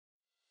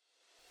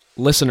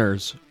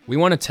Listeners, we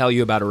want to tell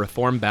you about a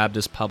Reformed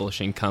Baptist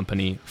publishing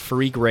company,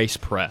 Free Grace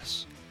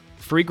Press.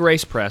 Free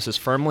Grace Press is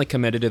firmly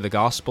committed to the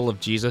gospel of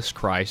Jesus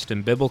Christ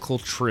and biblical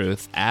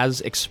truth as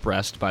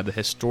expressed by the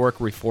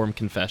historic Reformed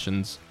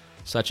confessions,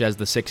 such as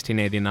the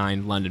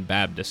 1689 London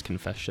Baptist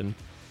Confession.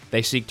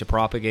 They seek to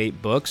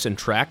propagate books and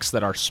tracts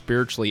that are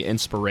spiritually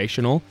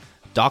inspirational,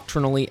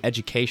 doctrinally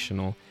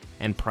educational,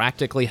 and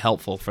practically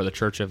helpful for the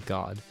Church of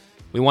God.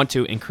 We want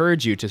to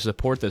encourage you to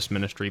support this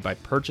ministry by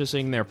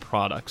purchasing their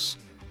products.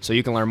 So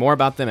you can learn more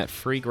about them at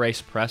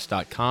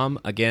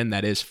freegracepress.com. Again,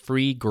 that is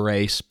Free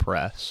Grace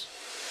Press.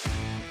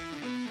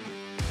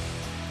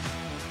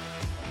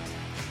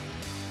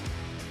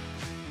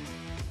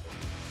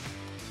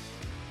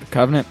 The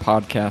Covenant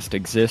Podcast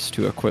exists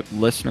to equip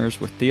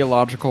listeners with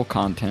theological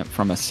content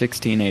from a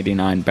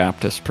 1689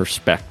 Baptist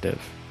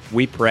perspective.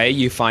 We pray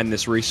you find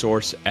this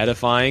resource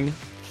edifying,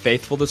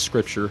 faithful to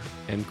Scripture,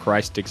 and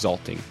Christ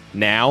exalting.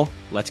 Now,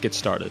 let's get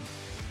started.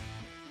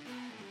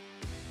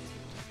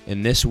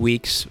 In this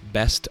week's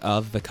Best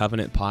of the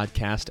Covenant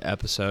podcast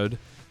episode,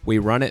 we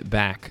run it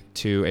back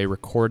to a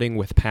recording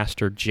with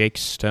Pastor Jake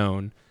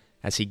Stone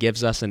as he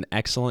gives us an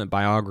excellent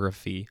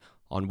biography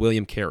on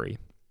William Carey.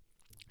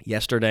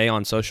 Yesterday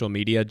on social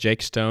media,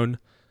 Jake Stone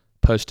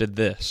posted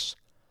this.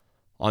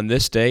 On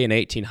this day in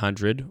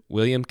 1800,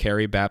 William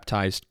Carey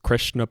baptized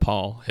Krishna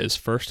Pal, his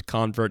first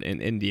convert in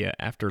India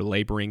after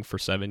laboring for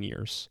 7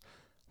 years.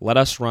 Let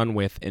us run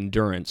with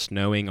endurance,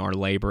 knowing our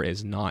labor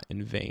is not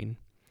in vain.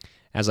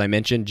 As I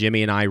mentioned,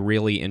 Jimmy and I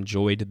really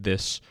enjoyed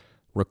this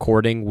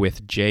recording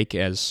with Jake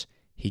as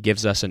he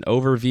gives us an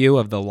overview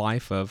of the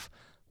life of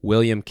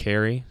William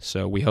Carey.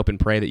 So we hope and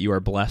pray that you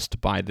are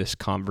blessed by this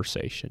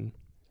conversation.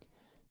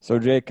 So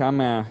Jake, I'm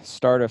going to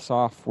start us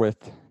off with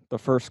the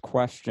first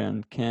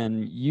question.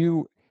 Can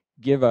you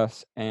give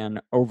us an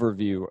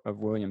overview of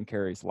William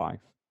Carey's life?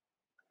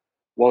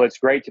 Well, it's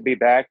great to be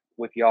back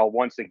with y'all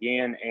once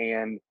again.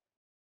 And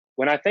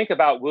when I think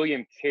about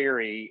William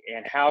Carey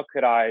and how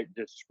could I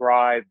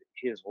describe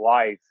his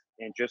life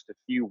in just a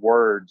few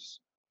words,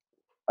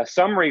 a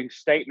summary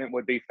statement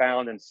would be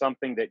found in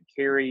something that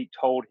Carey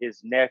told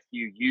his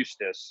nephew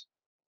Eustace.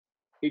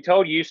 He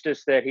told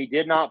Eustace that he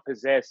did not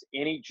possess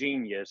any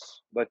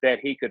genius, but that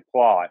he could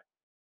plot.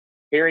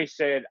 Carey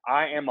said,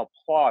 "I am a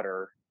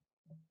plotter.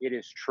 It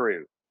is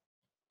true."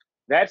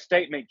 That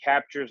statement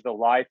captures the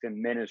life and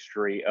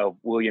ministry of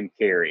William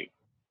Carey.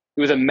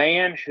 He was a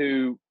man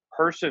who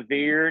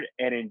persevered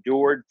and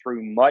endured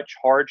through much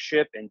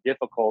hardship and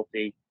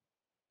difficulty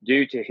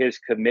due to his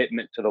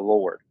commitment to the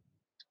Lord.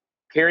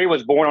 Carey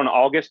was born on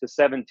August the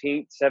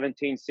 17th,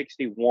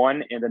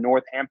 1761 in the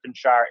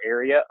Northamptonshire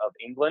area of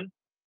England.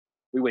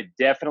 We would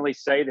definitely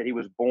say that he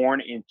was born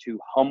into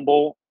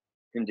humble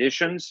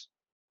conditions.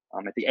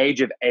 At the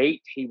age of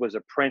 8, he was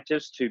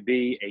apprenticed to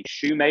be a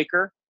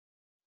shoemaker.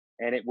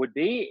 And it would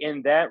be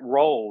in that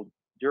role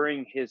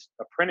during his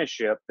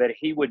apprenticeship that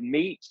he would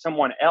meet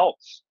someone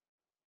else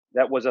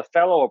that was a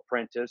fellow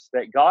apprentice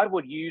that God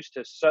would use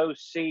to sow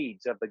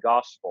seeds of the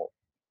gospel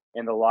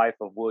in the life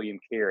of William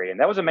Carey. And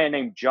that was a man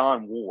named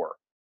John Warr.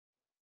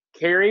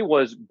 Carey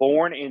was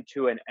born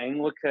into an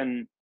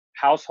Anglican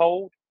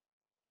household.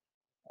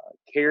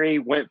 Carey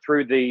went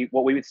through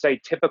what we would say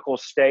typical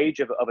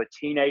stage of a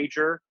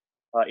teenager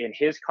in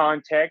his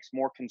context,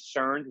 more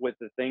concerned with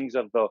the things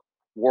of the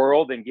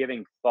world and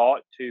giving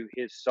thought to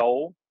his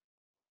soul.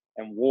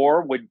 And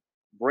Warr would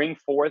bring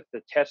forth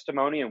the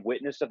testimony and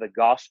witness of the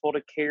gospel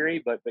to Carey,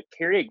 but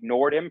Carey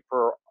ignored him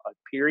for a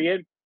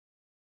period.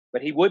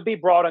 But he would be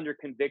brought under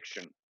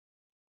conviction,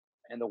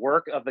 and the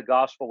work of the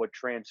gospel would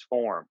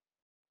transform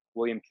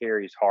William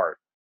Carey's heart.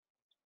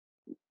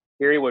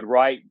 Carey would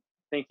write,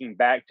 thinking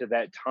back to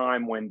that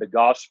time when the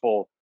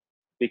gospel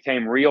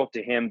became real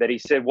to him, that he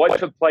said what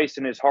took place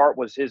in his heart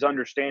was his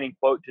understanding,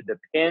 quote, to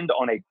depend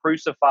on a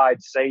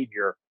crucified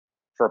Savior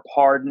for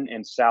pardon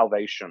and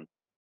salvation,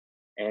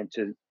 and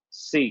to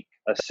seek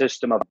a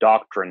system of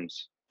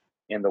doctrines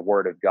in the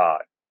Word of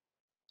God.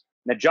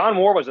 Now, John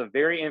Warr was a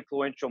very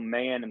influential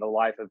man in the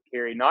life of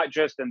Carey, not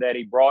just in that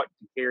he brought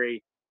to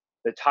Carey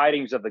the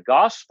tidings of the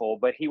gospel,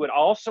 but he would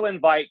also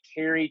invite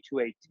Carey to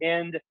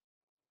attend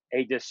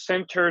a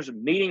dissenters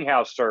meeting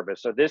house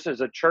service. So this is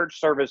a church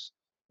service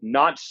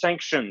not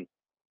sanctioned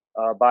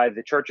by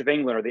the Church of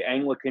England or the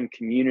Anglican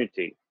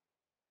community.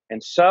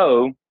 And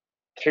so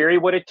Carey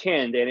would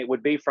attend, and it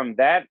would be from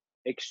that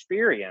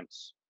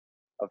experience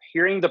of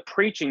hearing the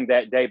preaching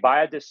that day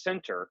by a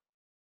dissenter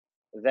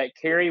that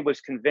Carey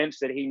was convinced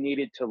that he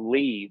needed to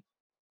leave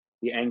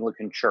the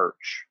Anglican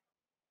Church.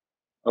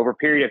 Over a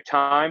period of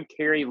time,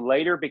 Carey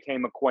later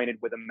became acquainted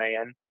with a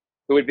man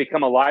who would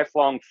become a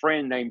lifelong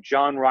friend named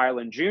John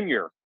Ryland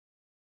Jr.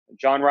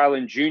 John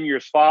Ryland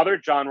Jr.'s father,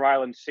 John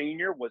Ryland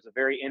Sr., was a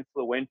very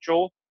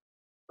influential,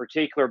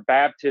 particular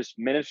Baptist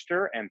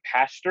minister and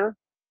pastor.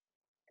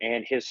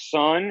 And his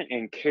son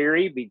and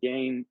Carey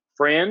became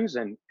friends,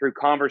 and through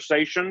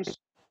conversations,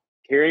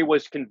 Carey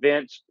was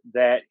convinced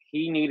that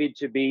he needed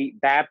to be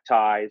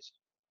baptized,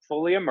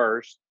 fully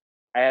immersed,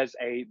 as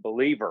a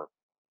believer.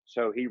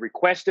 So he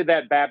requested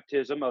that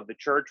baptism of the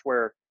church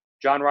where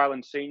John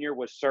Ryland Sr.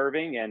 was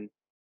serving, and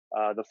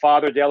the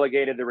father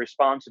delegated the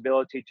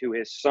responsibility to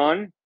his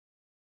son,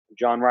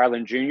 John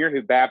Ryland Jr.,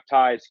 who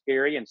baptized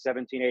Carey in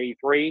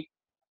 1783.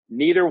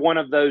 Neither one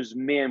of those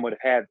men would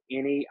have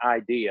any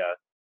idea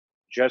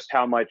just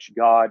how much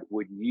God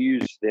would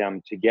use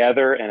them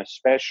together, and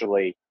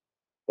especially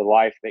the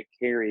life that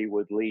Carey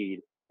would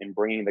lead in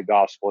bringing the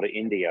gospel to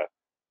India.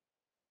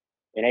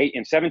 In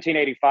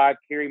 1785,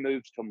 Carey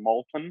moves to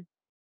Moulton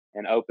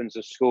and opens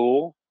a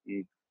school.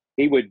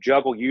 He would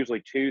juggle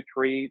usually 2,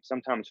 3,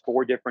 sometimes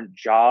 4 different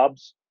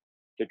jobs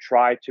to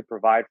try to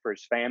provide for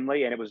his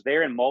family. And it was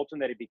there in Moulton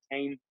that he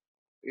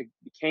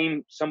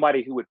became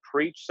somebody who would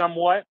preach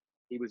somewhat.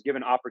 He was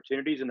given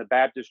opportunities in the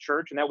Baptist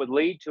church, and that would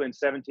lead to, in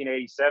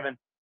 1787,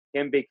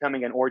 him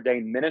becoming an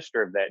ordained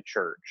minister of that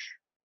church.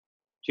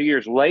 2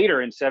 years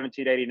later, in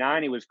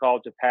 1789, he was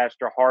called to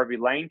pastor Harvey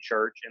Lane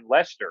Church in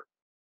Leicester.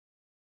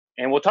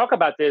 And we'll talk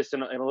about this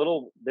in a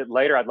little bit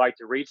later. I'd like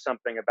to read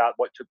something about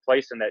what took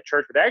place in that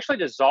church. But they actually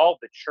dissolved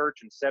the church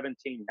in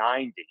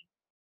 1790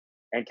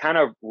 and kind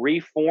of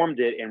reformed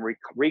it and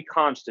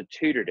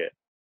reconstituted it,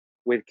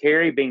 with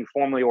Carey being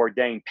formally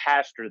ordained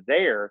pastor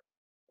there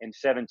in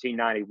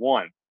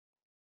 1791.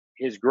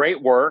 His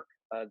great work,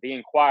 The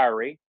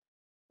Inquiry,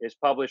 is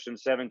published in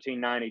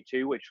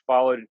 1792, which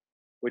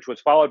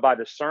was followed by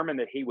the sermon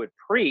that he would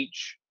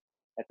preach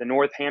at the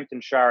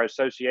Northamptonshire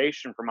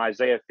Association from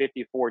Isaiah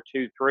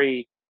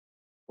 54:2-3,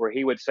 where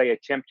he would say,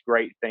 "Attempt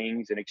great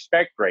things and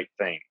expect great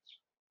things."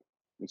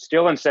 And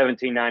still in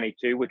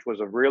 1792, which was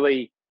a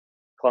really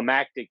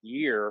climactic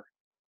year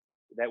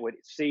that would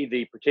see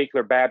the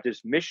particular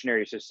Baptist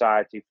Missionary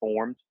Society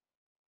formed.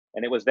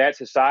 And it was that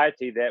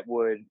society that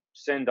would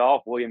send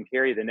off William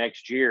Carey the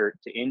next year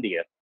to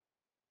India.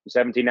 In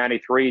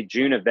 1793,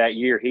 June of that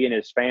year, he and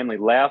his family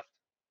left,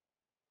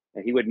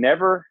 and he would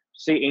never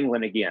see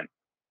England again.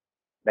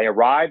 They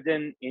arrived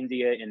in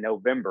India in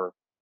November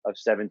of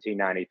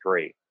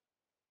 1793.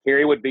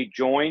 Carey would be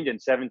joined in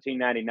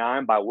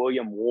 1799 by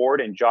William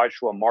Ward and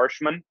Joshua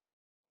Marshman.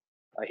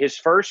 His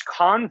first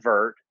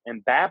convert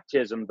and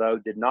baptism, though,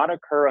 did not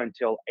occur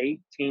until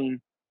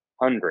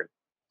 1800.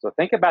 So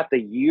think about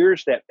the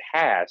years that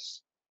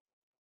passed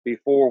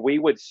before we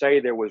would say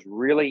there was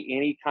really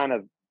any kind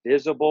of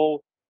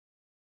visible,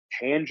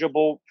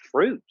 tangible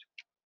fruit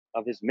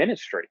of his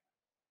ministry.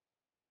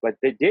 But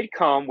it did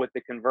come with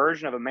the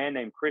conversion of a man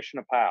named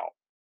Krishna Pal.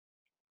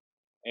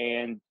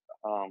 And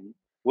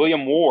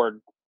William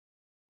Ward,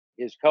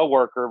 his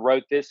co-worker,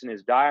 wrote this in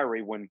his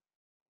diary when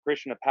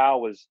Krishna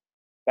Pal was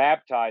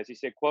baptized. He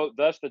said, quote,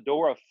 "Thus the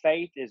door of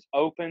faith is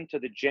open to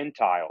the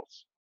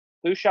Gentiles.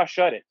 Who shall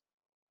shut it?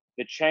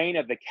 The chain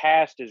of the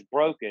caste is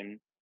broken.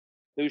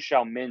 Who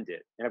shall mend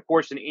it?" And of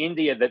course, in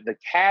India, the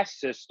caste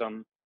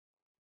system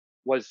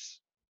was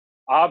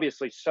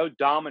obviously so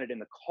dominant in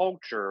the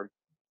culture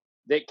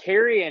that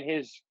Carey and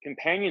his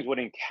companions would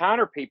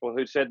encounter people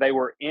who said they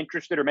were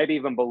interested or maybe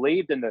even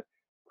believed in the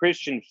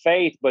Christian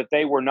faith, but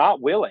they were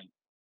not willing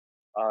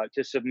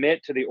to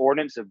submit to the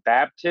ordinance of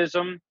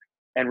baptism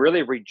and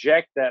really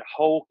reject that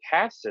whole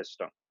caste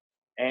system.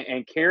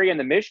 And Carey and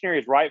the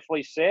missionaries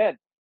rightfully said,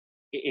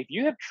 if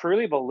you have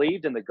truly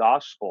believed in the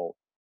gospel,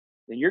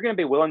 then you're going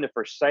to be willing to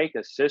forsake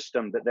a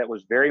system that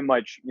was very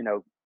much,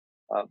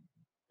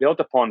 built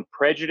upon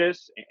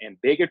prejudice and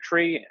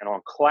bigotry and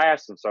on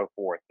class and so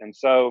forth. And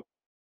so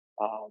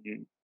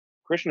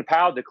Krishna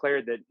Pal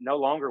declared that no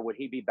longer would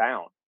he be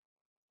bound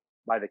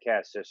by the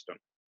caste system.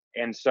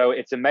 And so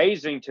it's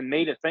amazing to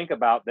me to think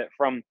about that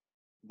from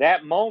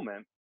that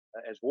moment,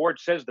 as Ward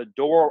says, the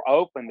door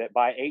opened, that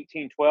by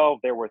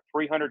 1812, there were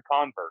 300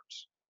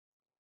 converts.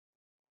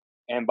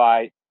 And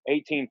by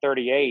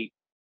 1838,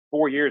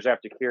 4 years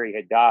after Carey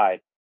had died,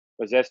 it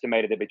was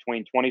estimated that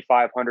between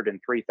 2,500 and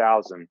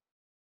 3,000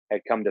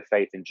 had come to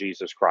faith in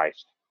Jesus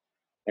Christ.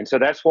 And so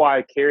that's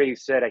why Carey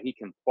said he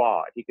could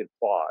plod, he could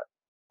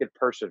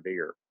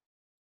persevere.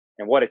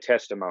 And what a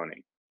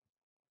testimony.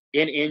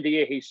 In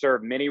India, he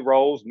served many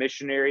roles: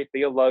 missionary,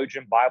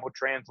 theologian, Bible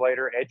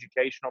translator,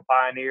 educational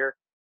pioneer,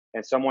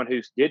 and someone who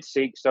did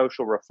seek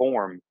social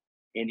reform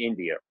in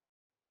India.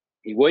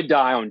 He would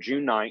die on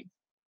June 9th,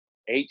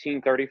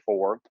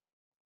 1834.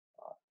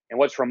 And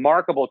what's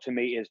remarkable to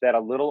me is that a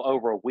little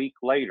over a week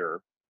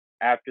later,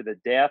 after the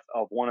death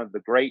of one of the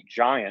great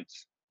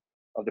giants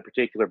of the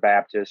particular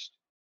Baptist,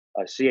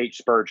 C.H.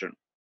 Spurgeon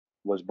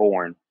was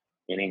born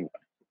in England.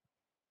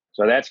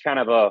 So that's kind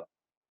of a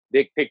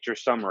big picture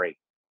summary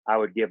I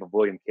would give of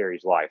William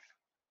Carey's life.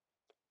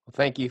 Well,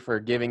 thank you for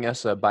giving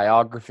us a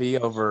biography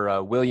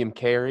over William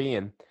Carey.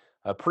 And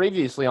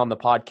previously on the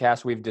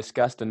podcast, we've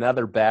discussed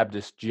another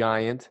Baptist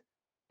giant,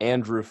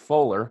 Andrew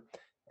Fuller.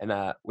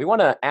 And we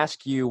want to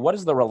ask you, what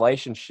is the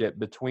relationship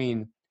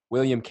between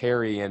William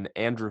Carey and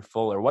Andrew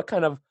Fuller? What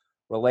kind of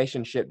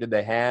relationship did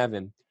they have?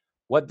 And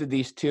what did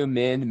these two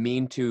men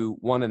mean to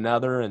one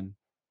another? And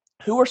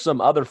who are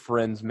some other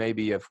friends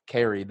maybe of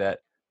Carey that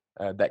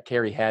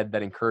Carey had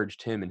that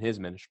encouraged him in his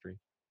ministry?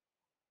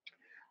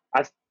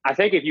 I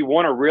think if you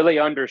want to really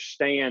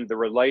understand the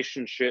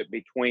relationship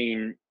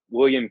between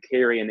William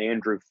Carey and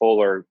Andrew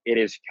Fuller, it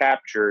is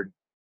captured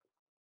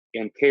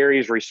in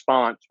Carey's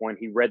response when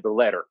he read the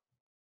letter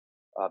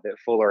that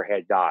Fuller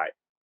had died.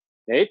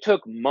 Now, it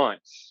took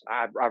months.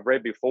 I've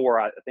read before,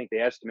 I think the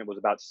estimate was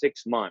about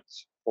 6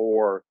 months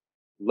for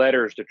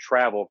letters to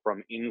travel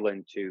from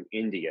England to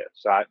India.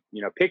 So,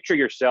 picture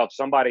yourself,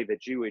 somebody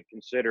that you would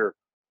consider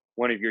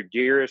one of your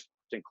dearest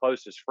and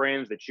closest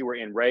friends that you were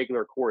in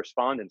regular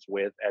correspondence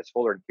with, as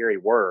Fuller and Carey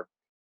were,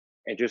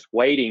 and just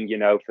waiting,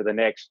 for the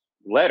next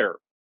letter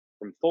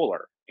from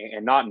Fuller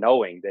and not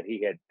knowing that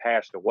he had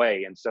passed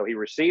away. And so he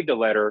received a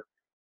letter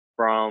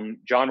from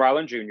John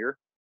Ryland Jr.,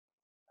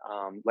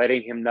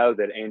 letting him know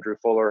that Andrew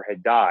Fuller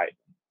had died.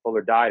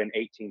 Fuller died in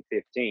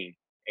 1815.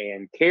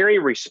 And Carey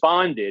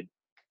responded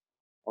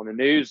on the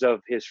news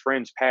of his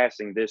friend's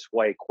passing this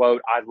way,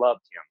 quote, "I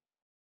loved him.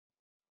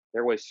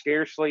 There was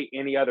scarcely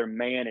any other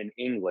man in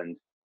England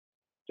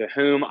to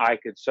whom I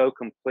could so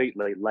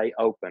completely lay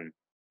open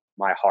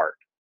my heart."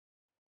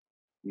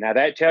 Now,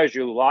 that tells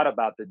you a lot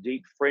about the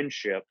deep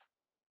friendship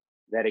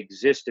that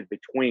existed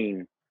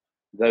between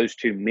those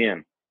two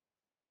men.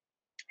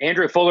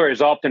 Andrew Fuller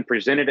is often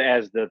presented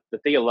as the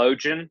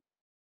theologian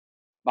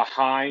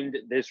behind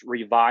this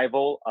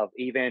revival of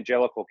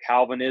evangelical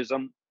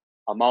Calvinism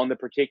among the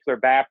particular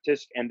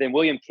Baptists. And then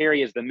William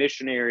Carey is the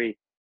missionary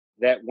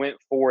that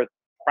went forth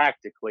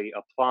practically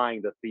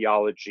applying the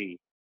theology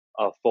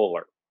of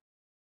Fuller.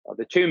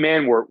 The two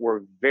men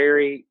were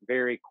very,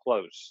 very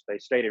close. They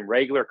stayed in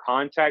regular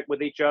contact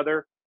with each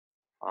other.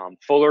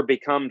 Fuller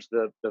becomes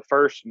the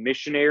first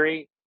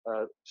missionary,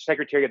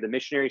 secretary of the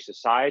Missionary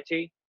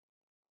Society.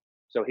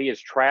 So he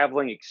is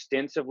traveling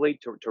extensively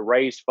to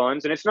raise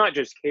funds. And it's not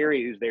just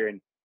Carey who's there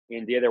in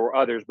India. There were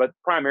others, but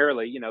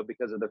primarily,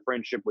 because of the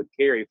friendship with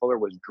Carey, Fuller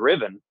was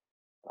driven.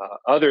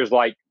 Others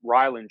like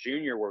Ryland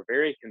Jr. were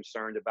very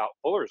concerned about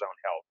Fuller's own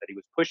health, that he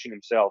was pushing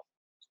himself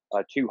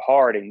too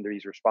hard in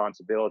these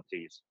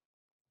responsibilities.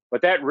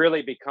 But that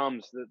really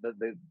becomes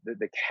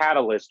the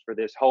catalyst for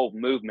this whole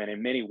movement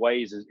in many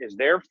ways is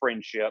their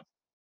friendship.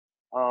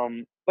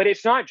 But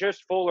it's not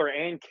just Fuller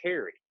and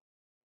Carey.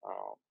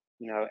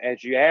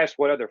 As you asked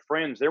what other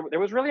friends, there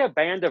was really a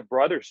band of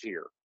brothers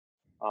here.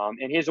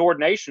 In his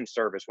ordination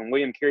service, when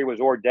William Carey was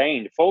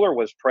ordained, Fuller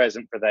was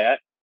present for that,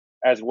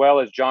 as well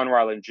as John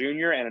Ryland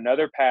Jr. and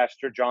another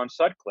pastor, John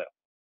Sutcliffe.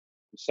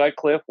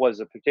 Sutcliffe was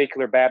a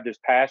particular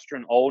Baptist pastor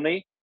in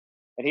Olney,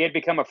 and he had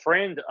become a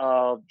friend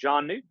of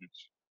John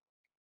Newton's.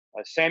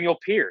 Samuel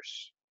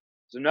Pierce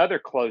is another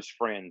close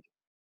friend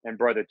and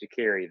brother to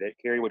Carey that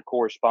Carey would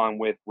correspond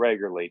with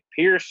regularly.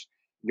 Pierce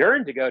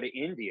yearned to go to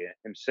India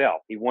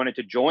himself. He wanted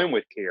to join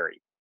with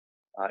Carey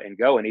and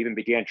go, and even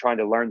began trying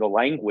to learn the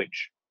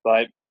language.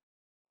 But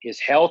his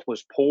health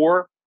was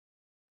poor.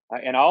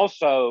 And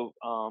also,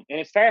 and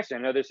it's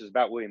fascinating, I know this is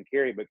about William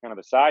Carey, but kind of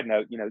a side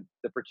note,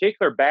 the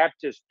particular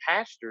Baptist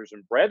pastors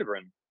and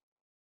brethren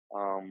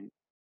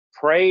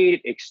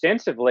prayed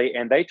extensively,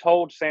 and they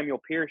told Samuel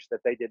Pierce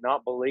that they did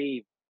not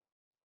believe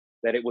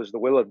that it was the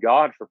will of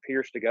God for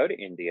Pierce to go to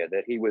India,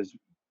 that he was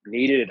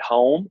needed at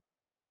home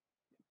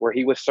where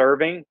he was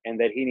serving, and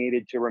that he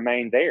needed to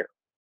remain there.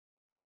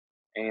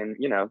 And,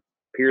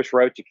 Pierce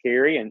wrote to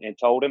Carey and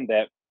told him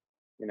that,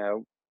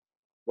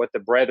 what the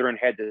brethren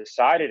had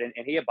decided,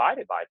 and he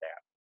abided by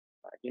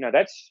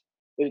that.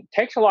 It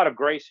takes a lot of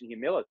grace and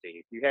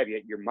humility. If you have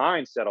your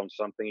mind set on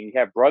something and you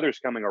have brothers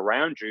coming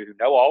around you who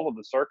know all of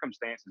the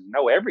circumstances,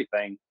 know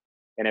everything,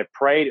 and have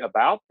prayed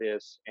about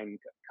this and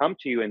come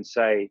to you and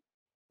say,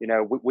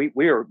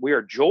 we are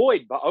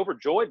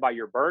overjoyed by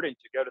your burden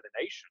to go to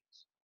the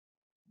nations,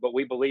 but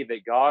we believe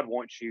that God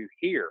wants you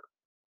here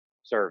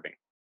serving.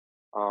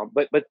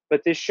 But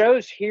this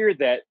shows here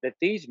that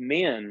these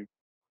men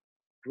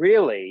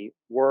really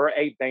were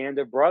a band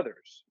of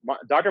brothers.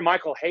 Dr.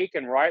 Michael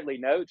Haykin rightly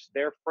notes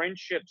their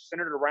friendship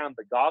centered around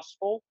the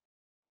gospel,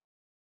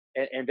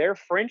 and their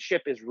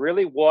friendship is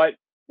really what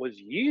was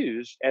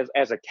used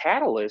as a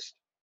catalyst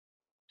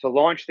to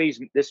launch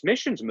this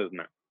missions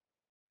movement.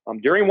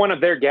 During one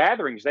of their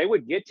gatherings, they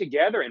would get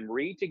together and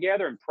read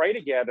together and pray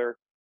together.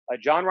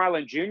 John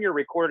Ryland Jr.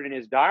 recorded in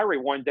his diary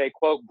one day,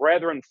 quote,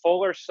 "Brethren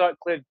Fuller,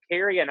 Sutcliffe,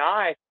 Carey, and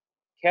I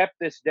kept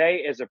this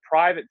day as a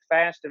private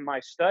fast in my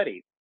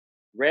study,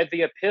 read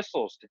the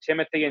epistles to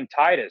Timothy and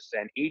Titus,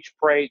 and each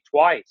prayed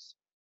twice.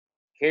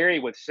 Carey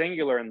with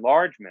singular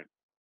enlargement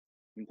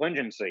and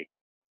pungency.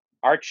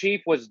 Our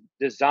chief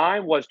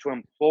design was to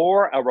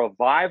implore a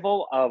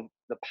revival of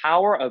the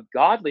power of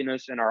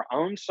godliness in our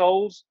own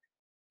souls,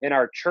 in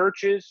our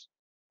churches,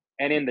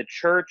 and in the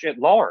church at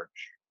large."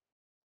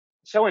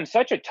 So in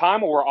such a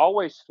time where we're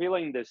always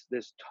feeling this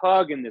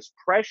tug and this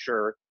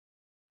pressure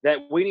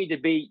that we need to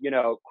be,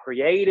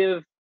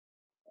 creative,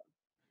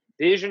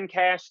 vision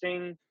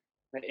casting,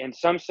 in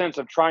some sense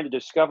of trying to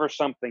discover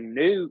something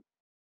new,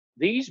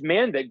 these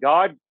men that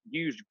God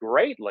used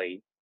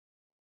greatly,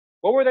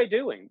 what were they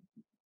doing?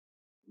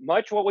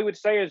 Much what we would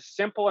say is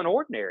simple and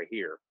ordinary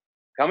here.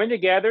 Coming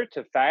together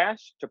to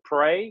fast, to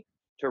pray,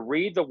 to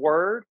read the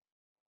word,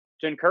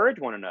 to encourage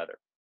one another.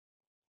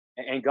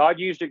 And God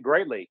used it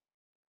greatly.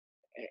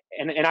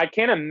 And I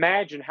can't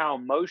imagine how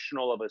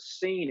emotional of a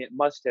scene it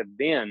must have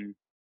been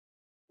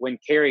when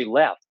Carey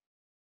left.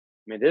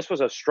 I mean, this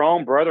was a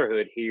strong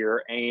brotherhood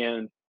here,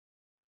 and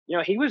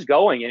he was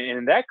going, and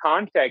in that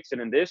context,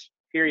 and in this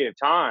period of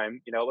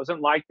time, it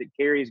wasn't like that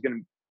Carey's going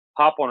to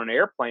hop on an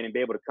airplane and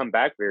be able to come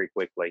back very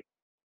quickly.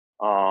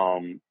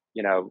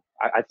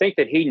 I think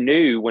that he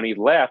knew when he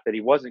left that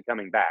he wasn't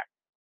coming back.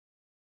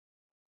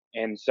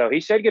 And so he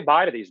said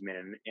goodbye to these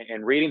men,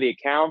 and reading the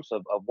accounts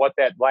of what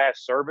that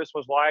last service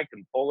was like,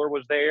 and Fuller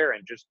was there,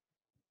 and just,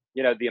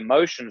 the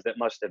emotions that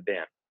must have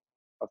been.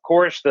 Of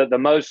course, the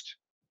most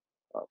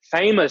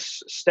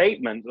famous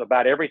statement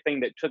about everything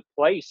that took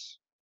place,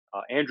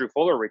 Andrew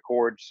Fuller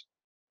records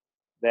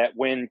that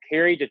when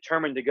Carey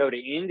determined to go to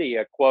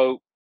India,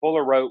 quote,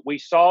 Fuller wrote, "We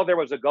saw there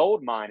was a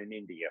gold mine in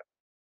India,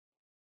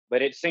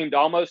 but it seemed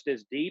almost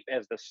as deep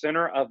as the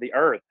center of the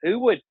earth. Who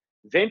would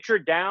venture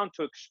down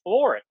to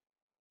explore it?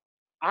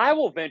 I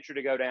will venture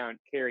to go down,"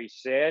 Carey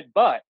said,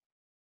 but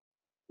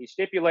he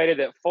stipulated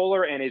that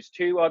Fuller and his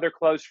two other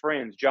close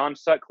friends, John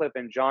Sutcliffe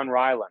and John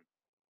Ryland,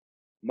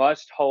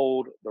 must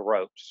hold the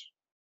ropes.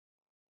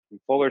 And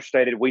Fuller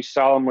stated, "We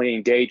solemnly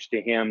engage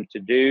to him to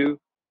do,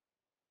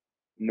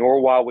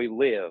 nor while we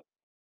live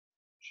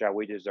shall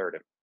we desert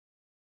him."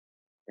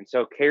 And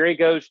so Carey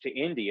goes to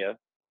India,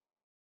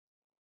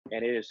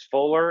 and it is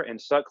Fuller and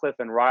Sutcliffe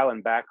and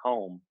Ryland back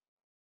home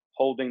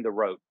holding the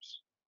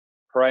ropes,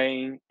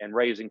 praying and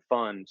raising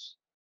funds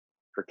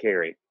for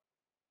Carey.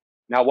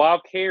 Now,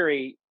 while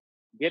Carey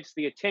gets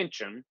the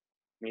attention,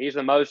 I mean, he's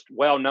the most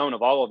well-known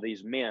of all of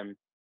these men.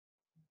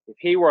 If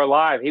he were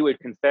alive, he would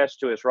confess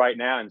to us right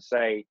now and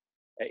say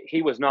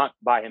he was not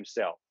by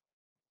himself.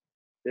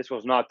 This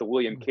was not the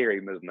William Carey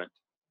movement,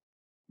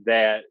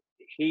 that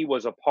he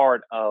was a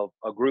part of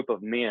a group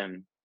of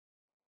men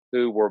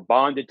who were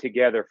bonded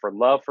together for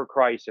love for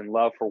Christ and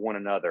love for one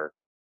another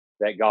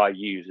that God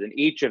used. And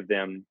each of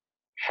them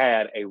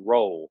had a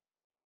role.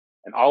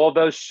 And all of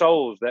those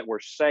souls that were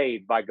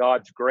saved by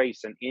God's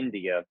grace in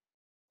India,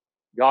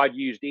 God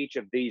used each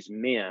of these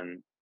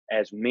men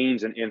as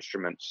means and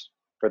instruments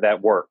for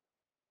that work.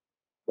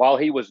 While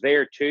he was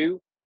there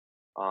too,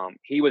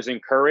 he was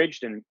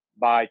encouraged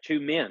by two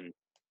men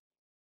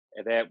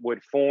that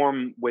would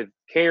form with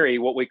Carey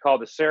what we call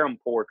the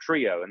Serampore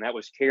Trio, and that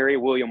was Carey,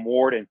 William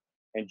Ward,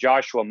 and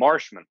Joshua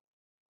Marshman.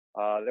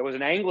 There was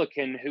an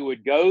Anglican who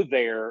would go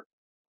there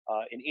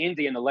in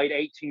India in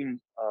the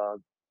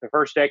the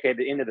first decade,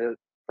 the end of the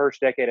first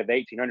decade of the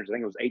 1800s. I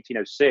think it was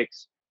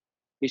 1806.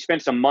 He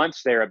spent some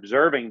months there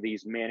observing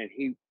these men, and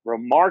he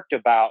remarked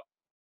about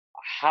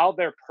how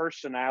their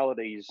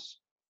personalities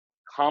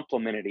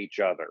complemented each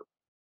other.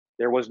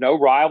 There was no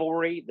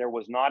rivalry. There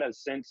was not a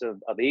sense of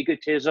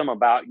egotism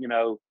about,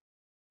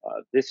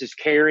 this is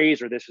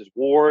Carey's or this is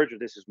Ward's or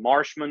this is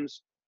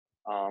Marshman's,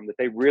 that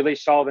they really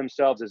saw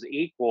themselves as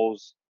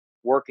equals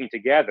working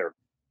together.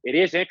 It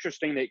is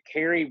interesting that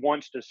Carey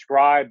once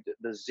described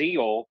the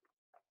zeal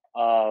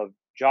of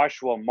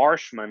Joshua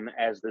Marshman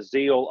as the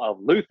zeal of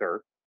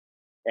Luther,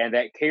 and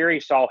that Carey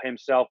saw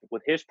himself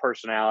with his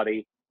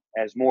personality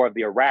as more of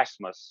the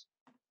Erasmus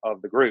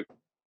of the group.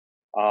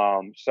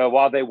 So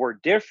while they were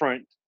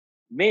different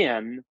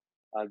men,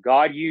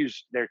 God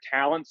used their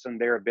talents and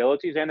their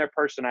abilities and their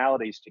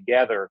personalities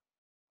together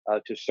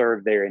to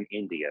serve there in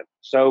India.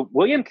 So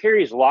William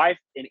Carey's life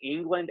in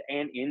England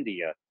and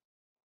India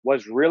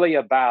was really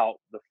about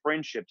the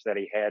friendships that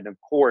he had. And of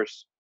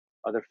course,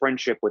 the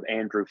friendship with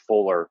Andrew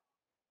Fuller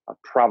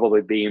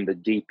probably being the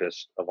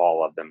deepest of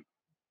all of them.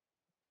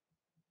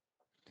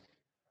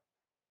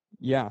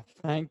 Yeah,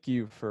 thank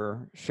you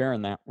for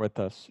sharing that with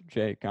us,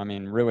 Jake. I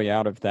mean, really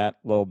out of that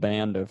little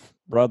band of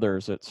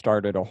brothers, it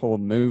started a whole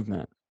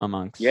movement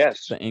amongst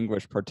the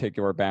English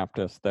particular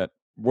Baptists that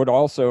would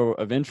also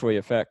eventually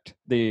affect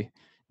the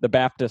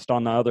Baptist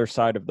on the other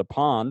side of the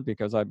pond,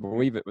 because I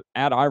believe it was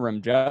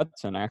Adoniram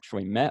Judson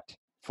actually met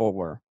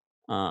Fuller,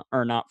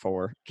 or not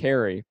Fuller,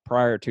 Carey,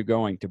 prior to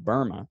going to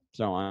Burma.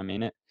 So, I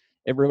mean,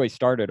 it really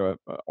started a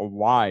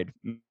wide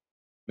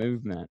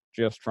movement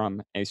just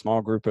from a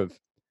small group of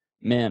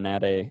men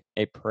at a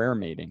prayer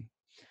meeting.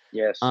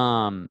 Yes.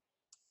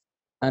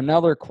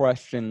 Another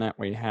question that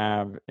we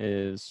have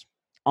is,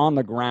 on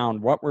the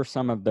ground, what were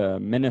some of the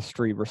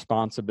ministry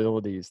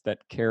responsibilities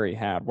that Carey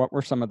had? What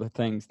were some of the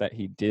things that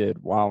he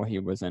did while he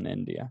was in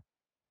India?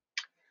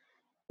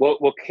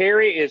 Well,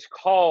 Carey is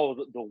called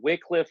the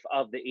Wycliffe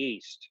of the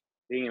East,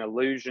 being an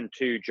allusion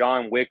to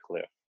John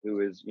Wycliffe, who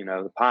is,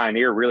 the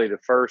pioneer, really the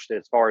first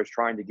as far as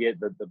trying to get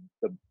the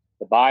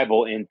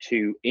Bible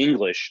into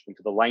English,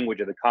 into the language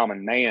of the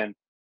common man.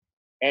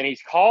 And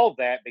he's called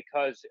that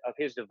because of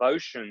his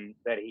devotion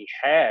that he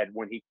had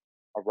when he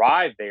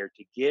arrived there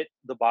to get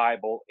the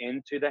Bible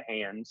into the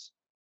hands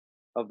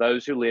of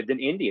those who lived in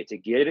India, to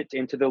get it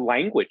into the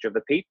language of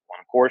the people.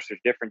 And of course,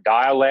 there's different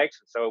dialects,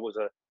 and so it was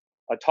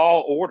a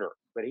tall order.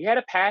 But he had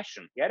a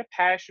passion. He had a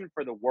passion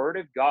for the Word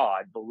of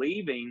God,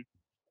 believing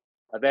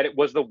that it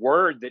was the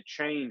Word that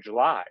changed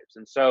lives.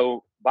 And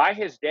so by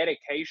his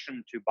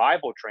dedication to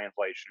Bible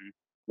translation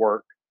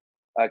work,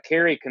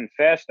 Carey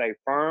confessed a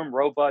firm,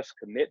 robust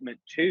commitment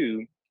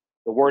to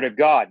the Word of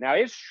God. Now,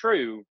 it's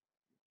true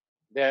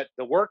that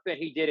the work that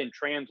he did in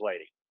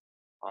translating,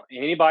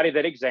 Anybody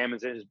that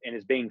examines it and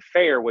is being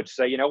fair would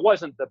say, it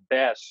wasn't the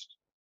best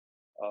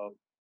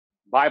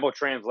Bible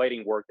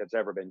translating work that's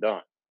ever been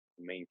done.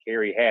 I mean,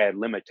 Carey had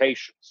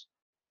limitations.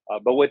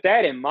 But with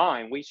that in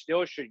mind, we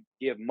still should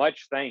give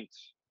much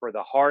thanks for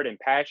the heart and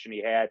passion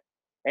he had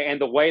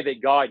and the way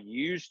that God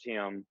used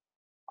him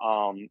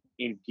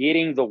in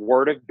getting the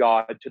word of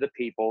God to the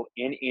people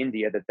in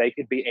India that they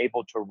could be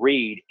able to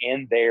read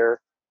in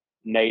their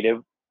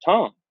native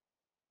tongue.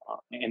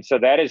 And so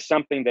that is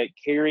something that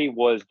Carey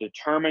was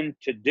determined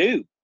to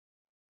do.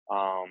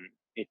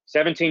 In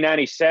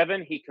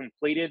 1797, he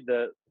completed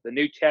the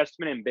New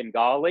Testament in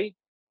Bengali,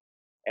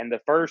 and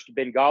the first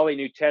Bengali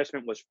New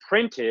Testament was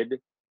printed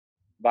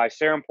by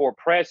Serampore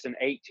Press in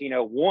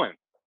 1801.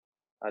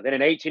 Then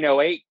in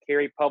 1808,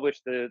 Carey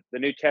published the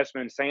New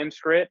Testament in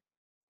Sanskrit,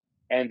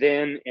 and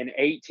then in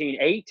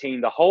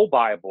 1818, the whole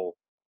Bible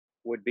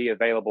would be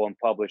available and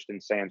published in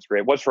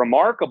Sanskrit. What's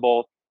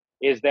remarkable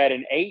is that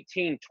in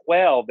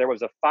 1812, there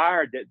was a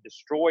fire that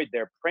destroyed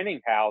their printing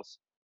house.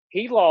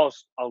 He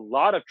lost a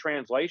lot of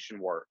translation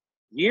work,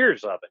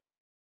 years of it.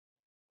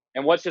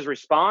 And what's his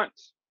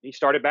response? He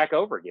started back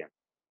over again.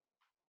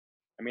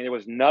 I mean, there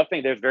was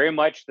nothing. There's very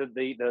much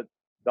the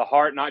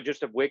heart, not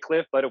just of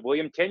Wycliffe, but of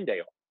William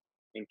Tyndale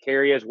and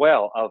Carey as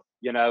well. Of,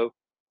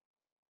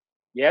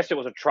 yes, it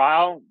was a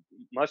trial,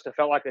 must have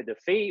felt like a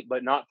defeat,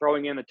 but not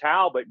throwing in the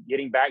towel, but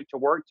getting back to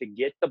work to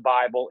get the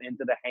Bible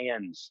into the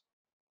hands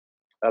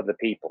of the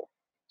people.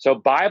 So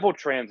Bible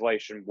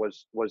translation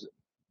was a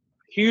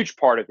huge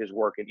part of his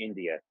work in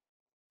India.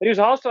 But he was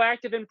also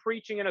active in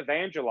preaching and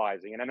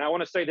evangelizing. And I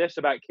want to say this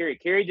about Carey.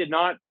 Carey did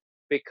not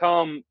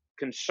become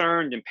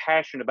concerned and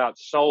passionate about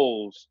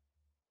souls.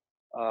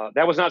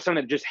 That was not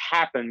something that just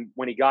happened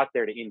when he got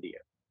there to India.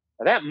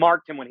 Now, that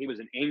marked him when he was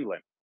in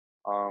England.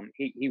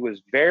 He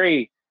was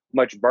very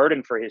much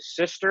burdened for his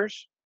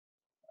sisters.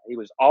 He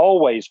was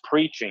always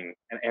preaching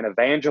and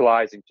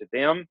evangelizing to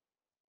them.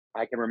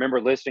 I can remember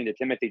listening to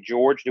Timothy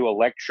George do a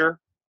lecture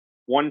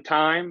one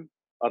time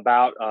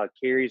about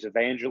Carey's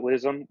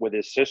evangelism with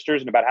his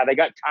sisters and about how they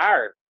got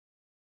tired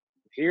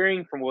of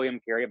hearing from William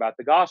Carey about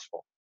the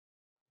gospel.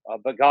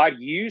 But God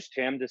used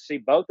him to see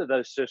both of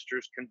those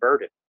sisters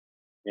converted.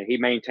 And he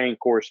maintained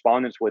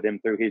correspondence with them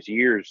through his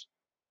years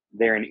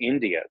there in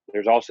India.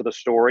 There's also the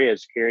story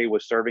as Carey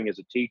was serving as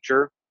a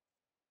teacher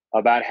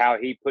about how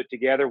he put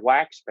together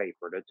wax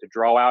paper to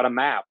draw out a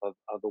map of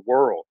the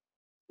world,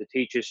 to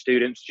teach his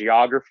students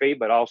geography,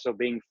 but also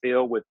being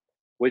filled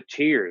with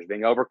tears,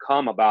 being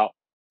overcome about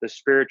the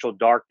spiritual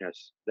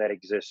darkness that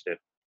existed.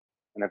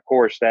 And of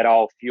course, that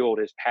all fueled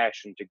his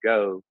passion to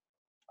go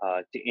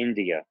to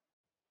India.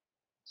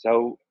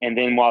 So, and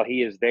then while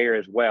he is there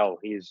as well,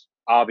 he's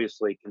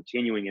obviously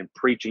continuing and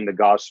preaching the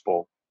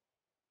gospel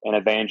and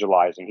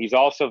evangelizing. He's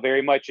also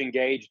very much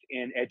engaged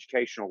in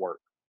educational work.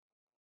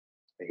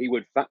 He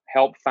would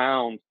help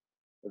found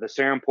the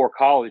Serampore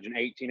College in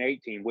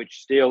 1818,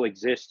 which still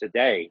exists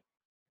today.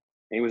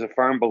 And he was a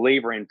firm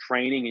believer in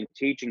training and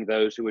teaching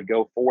those who would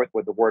go forth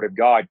with the word of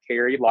God.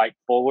 Carey, like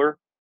Fuller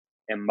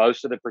and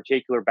most of the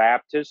particular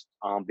Baptists,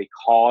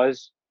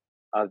 because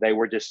they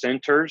were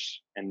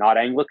dissenters and not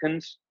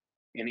Anglicans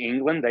in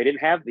England, they didn't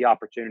have the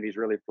opportunities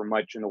really for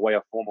much in the way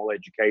of formal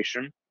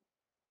education.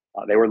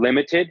 They were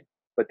limited,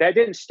 but that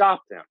didn't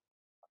stop them.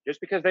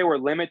 Just because they were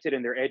limited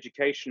in their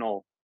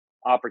educational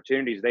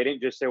opportunities, they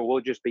didn't just say, well,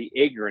 we'll just be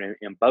ignorant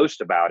and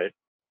boast about it.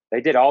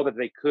 They did all that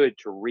they could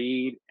to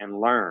read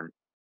and learn.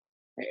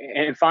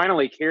 And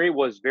finally, Carey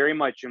was very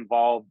much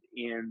involved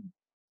in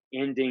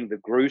ending the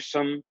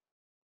gruesome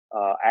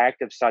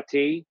act of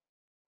sati,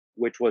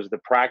 which was the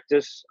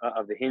practice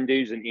of the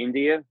Hindus in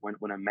India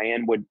when a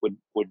man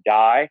would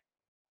die,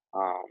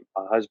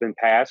 a husband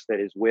passed, that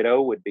his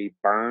widow would be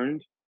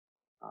burned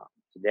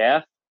to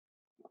death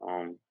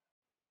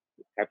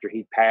after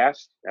he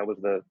passed. That was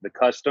the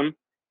custom.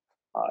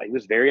 He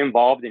was very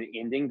involved in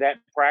ending that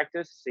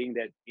practice, seeing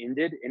that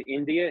ended in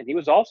India. And he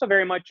was also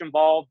very much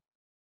involved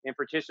in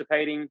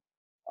participating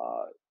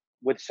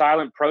with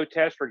silent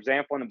protest, for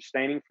example, in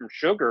abstaining from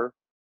sugar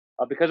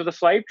because of the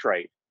slave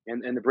trade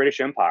in the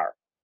British Empire,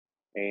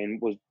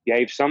 and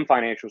gave some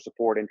financial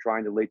support in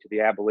trying to lead to the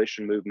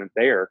abolition movement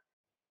there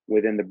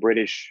within the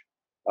British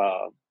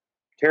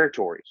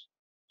territories.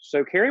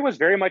 So Carey was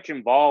very much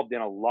involved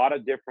in a lot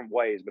of different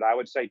ways, but I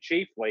would say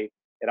chiefly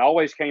it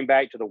always came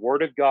back to the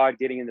word of God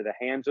getting into the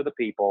hands of the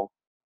people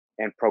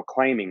and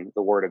proclaiming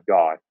the word of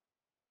God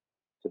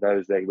to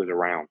those that he was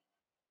around.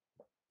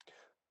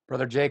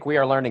 Brother Jake, we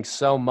are learning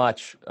so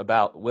much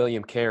about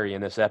William Carey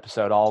in this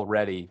episode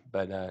already,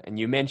 but and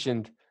you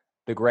mentioned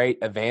the great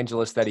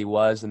evangelist that he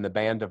was and the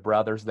band of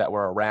brothers that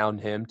were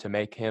around him to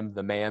make him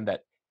the man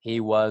that he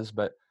was,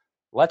 but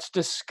let's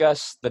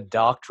discuss the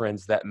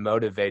doctrines that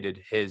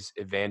motivated his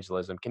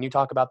evangelism. Can you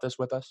talk about this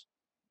with us?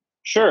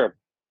 Sure.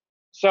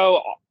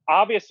 So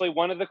obviously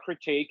one of the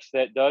critiques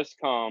that does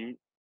come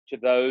to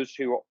those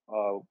who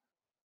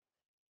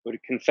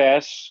would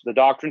confess the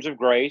doctrines of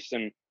grace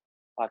and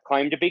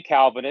claim to be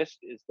Calvinist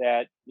is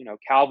that,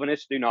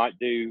 Calvinists do not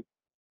do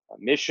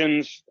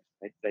missions.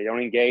 They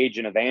don't engage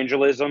in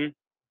evangelism.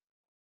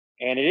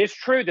 And it is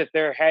true that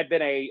there had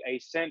been a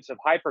sense of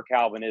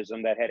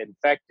hyper-Calvinism that had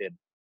infected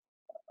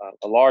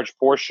a large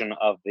portion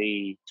of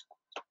the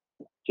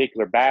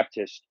particular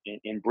Baptist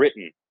in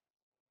Britain.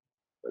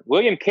 But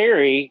William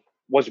Carey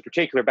was a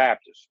particular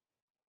Baptist.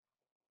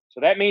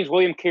 So that means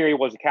William Carey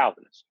was a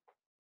Calvinist.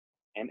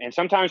 And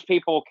sometimes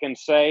people can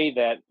say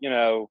that,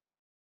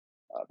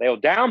 they'll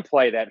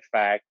downplay that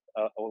fact.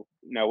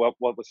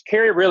 What was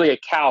Carey really a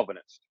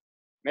Calvinist?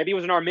 Maybe he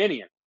was an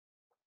Arminian,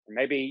 or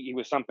maybe he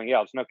was something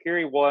else. No,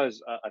 Carey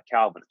was a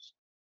Calvinist.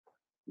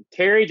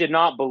 Carey did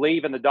not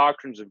believe in the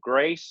doctrines of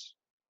grace,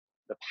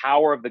 the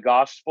power of the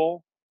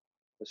gospel,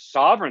 the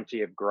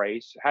sovereignty of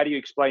grace. How do you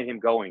explain him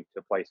going to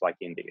a place like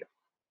India?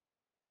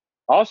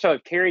 Also,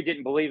 if Carey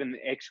didn't believe in the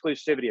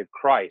exclusivity of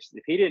Christ,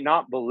 if he did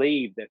not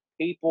believe that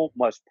people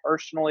must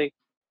personally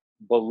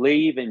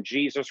believe in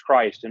Jesus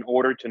Christ in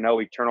order to know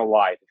eternal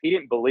life, if he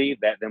didn't believe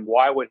that, then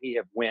why would he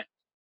have went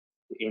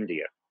to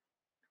India?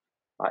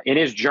 In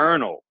his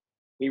journal,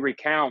 he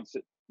recounts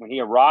that when he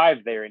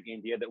arrived there in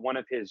India, that one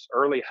of his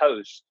early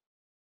hosts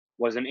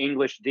was an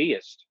English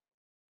deist.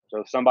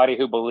 So somebody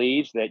who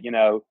believes that,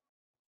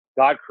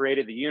 God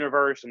created the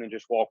universe and then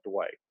just walked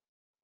away.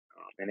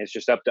 And it's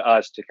just up to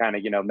us to kind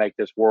of, make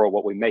this world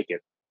what we make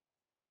it.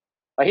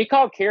 He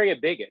called Carey a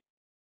bigot.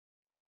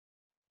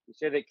 He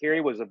said that Carey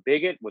was a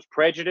bigot, was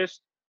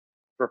prejudiced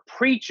for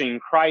preaching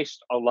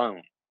Christ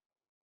alone.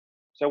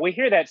 So we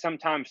hear that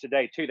sometimes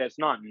today too. That's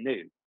not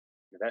new.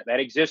 That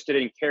existed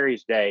in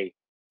Carey's day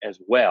as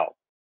well.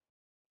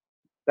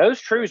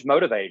 Those truths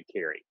motivated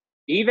Carey.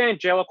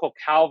 Evangelical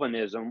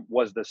Calvinism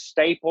was the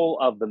staple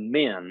of the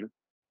men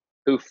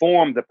who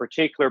formed the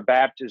particular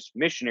Baptist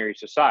Missionary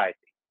Society.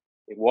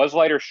 It was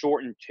later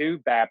shortened to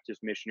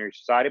Baptist Missionary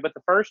Society, but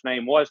the first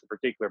name was the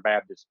particular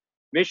Baptist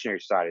Missionary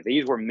Society.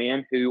 These were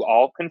men who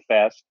all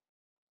confessed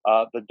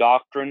the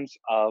doctrines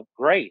of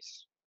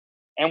grace.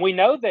 And we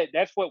know that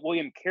that's what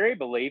William Carey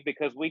believed,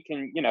 because we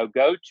can,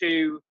 go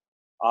to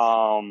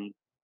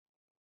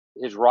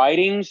his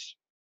writings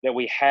that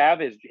we have,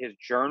 his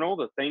journal,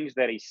 the things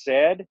that he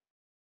said.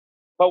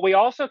 But we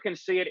also can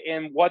see it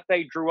in what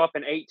they drew up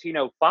in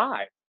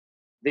 1805,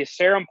 the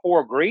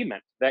Serampore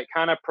Agreement that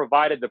kind of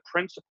provided the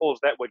principles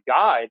that would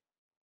guide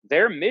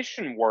their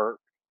mission work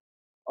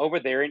over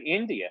there in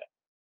India.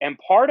 And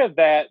part of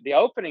that, the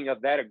opening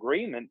of that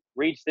agreement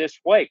reads this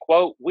way,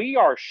 quote, "We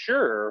are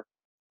sure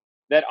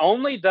that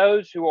only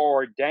those who are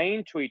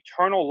ordained to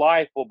eternal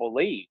life will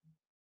believe,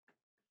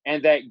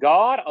 and that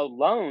God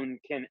alone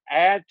can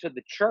add to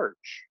the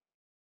church.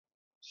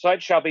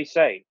 Such shall be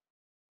saved.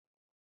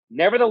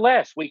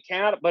 Nevertheless, we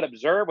cannot but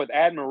observe with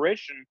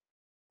admiration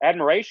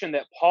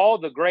that Paul,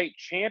 the great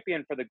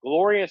champion for the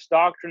glorious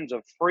doctrines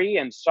of free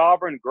and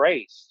sovereign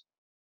grace,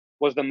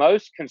 was the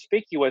most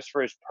conspicuous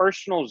for his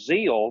personal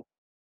zeal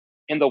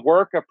in the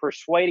work of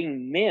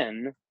persuading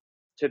men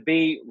to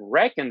be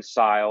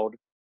reconciled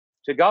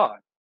to God."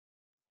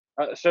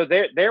 So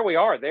there we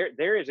are.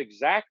 There is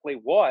exactly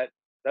what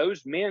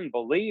those men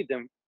believed,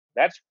 and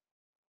that's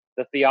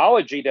the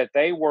theology that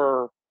they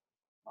were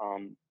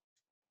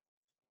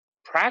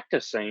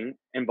practicing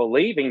and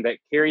believing that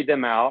carried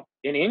them out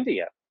in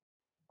India.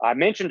 I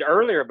mentioned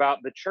earlier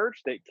about the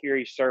church that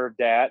Carey served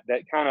at,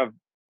 that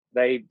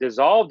they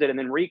dissolved it and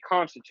then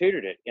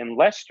reconstituted it in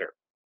Leicester.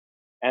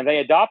 And they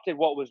adopted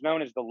what was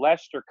known as the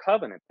Leicester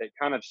Covenant, that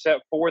kind of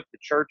set forth the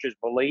church's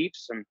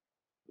beliefs and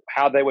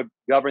how they would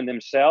govern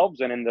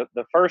themselves. And in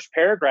the first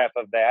paragraph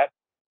of that,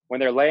 when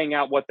they're laying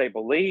out what they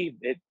believe,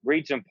 it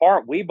reads in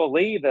part, "We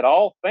believe that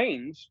all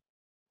things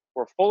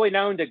were fully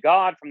known to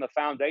God from the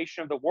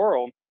foundation of the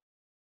world,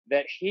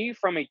 that he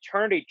from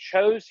eternity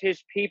chose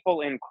his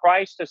people in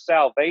Christ to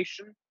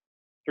salvation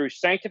through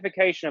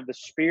sanctification of the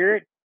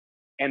Spirit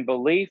and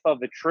belief of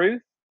the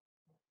truth."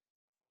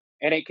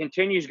 And it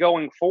continues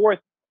going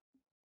forth,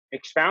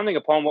 expounding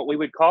upon what we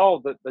would call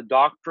the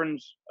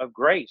doctrines of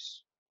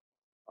grace.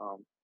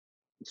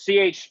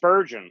 C.H.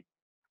 Spurgeon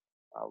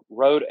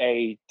wrote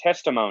a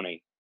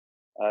testimony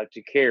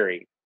to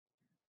Carey.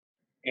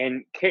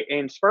 And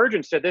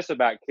Spurgeon said this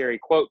about Carey,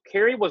 quote,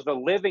 "Carey was the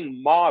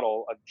living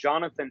model of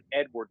Jonathan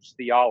Edwards'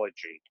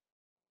 theology,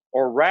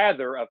 or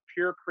rather of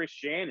pure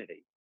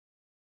Christianity.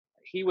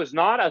 His was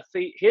not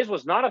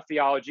a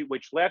theology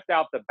which left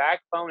out the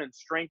backbone and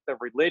strength of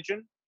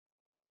religion,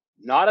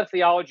 not a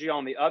theology,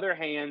 on the other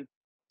hand,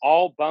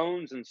 all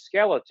bones and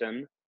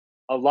skeleton,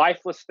 a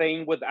lifeless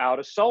thing without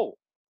a soul.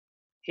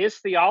 His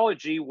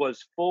theology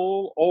was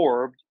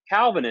full-orbed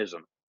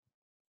Calvinism."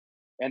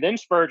 And then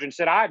Spurgeon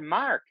said, "I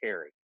admire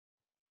Carey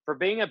for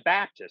being a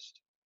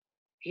Baptist.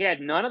 He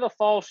had none of the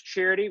false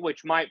charity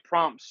which might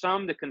prompt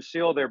some to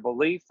conceal their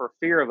belief for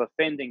fear of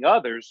offending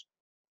others,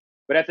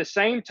 but at the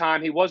same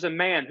time, he was a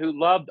man who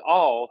loved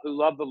all who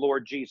loved the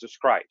Lord Jesus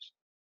Christ."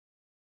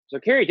 So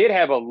Carey did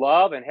have a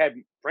love and had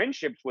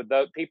friendships with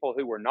those people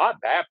who were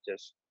not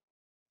Baptists,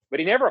 but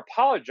he never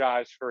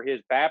apologized for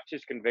his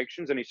Baptist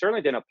convictions, and he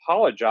certainly didn't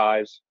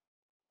apologize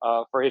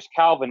for his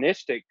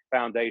Calvinistic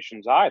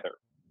foundations either.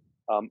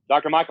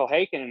 Dr. Michael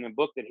Haykin, in a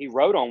book that he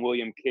wrote on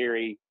William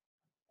Carey,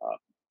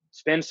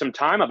 spend some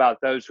time about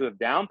those who have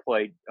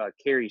downplayed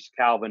Carey's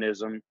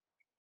Calvinism.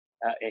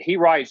 He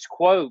writes,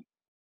 quote,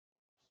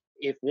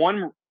 "If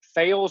one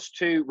fails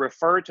to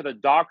refer to the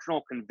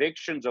doctrinal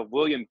convictions of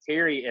William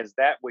Carey as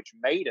that which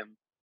made him,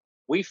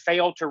 we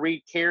fail to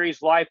read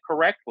Carey's life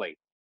correctly.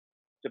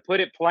 To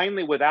put it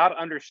plainly, without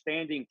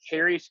understanding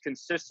Carey's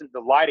consistent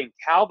delight in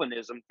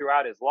Calvinism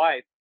throughout his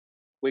life,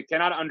 we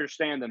cannot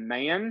understand the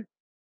man,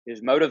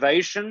 his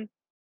motivation,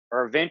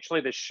 or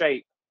eventually the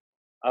shape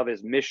of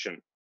his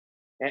mission."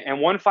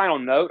 And one final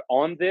note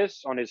on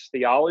this, on his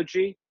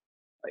theology,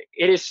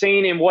 it is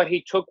seen in what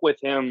he took with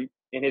him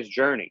in his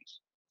journeys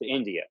to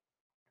India.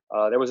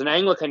 There was an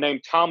Anglican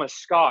named Thomas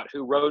Scott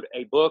who wrote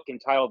a book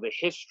entitled The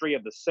History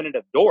of the Synod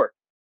of Dort,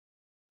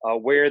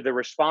 where the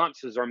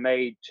responses are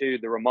made to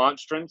the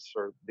Remonstrants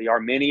or the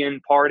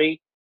Arminian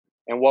party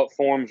and what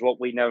forms what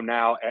we know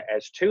now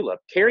as Tulip.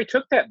 Carey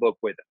took that book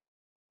with him.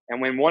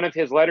 And when one of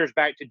his letters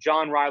back to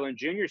John Ryland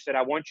Jr. said,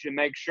 "I want you to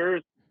make sure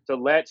to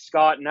let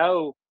Scott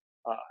know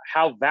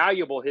how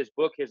valuable his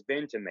book has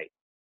been to me."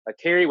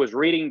 Carey was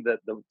reading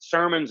the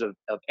sermons of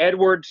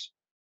Edwards.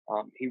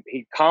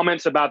 He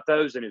comments about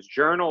those in his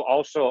journal,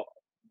 also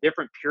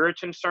different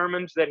Puritan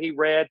sermons that he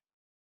read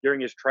during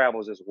his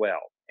travels as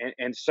well.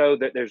 And so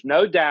that there's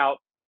no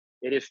doubt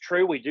it is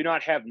true. We do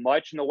not have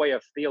much in the way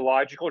of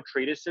theological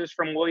treatises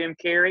from William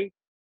Carey.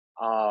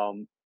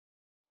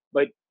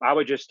 But I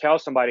would just tell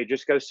somebody,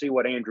 just go see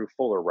what Andrew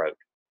Fuller wrote,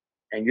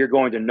 and you're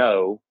going to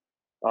know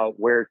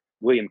where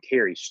William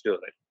Carey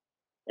stood.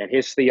 And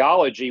his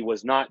theology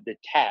was not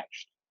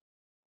detached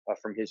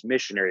from his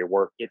missionary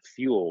work. It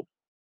fueled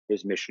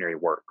his missionary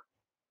work.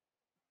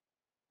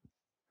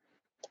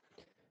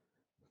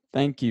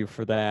 Thank you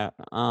for that.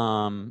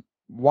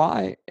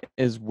 Why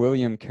is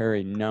William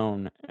Carey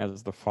known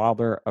as the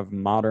father of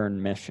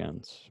modern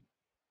missions?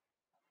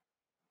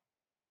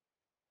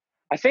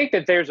 I think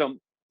that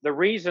the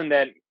reason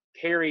that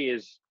Carey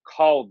is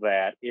called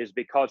that is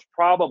because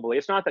probably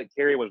it's not that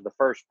Carey was the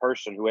first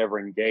person who ever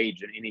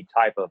engaged in any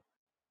type of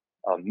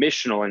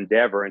missional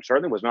endeavor, and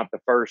certainly was not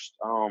the first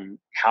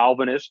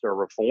Calvinist or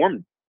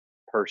Reformed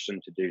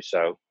person to do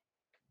so.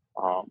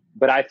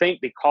 But I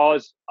think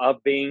because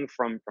of being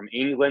from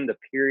England, the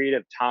period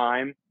of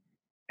time,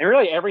 and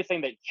really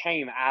everything that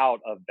came out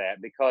of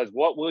that, because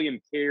what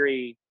William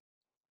Carey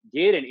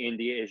did in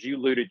India, as you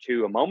alluded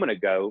to a moment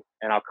ago,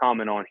 and I'll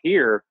comment on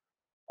here,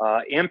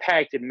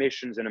 impacted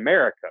missions in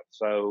America.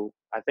 So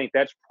I think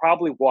that's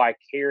probably why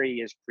Carey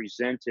is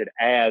presented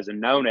as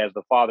and known as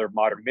the father of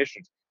modern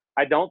missions.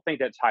 I don't think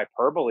that's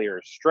hyperbole or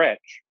a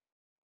stretch.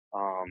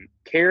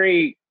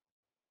 Carey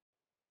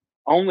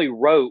only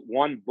wrote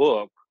one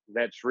book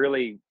that's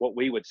really what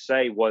we would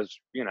say was,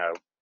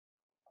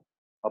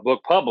 a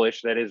book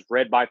published that is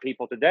read by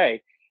people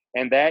today.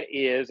 And that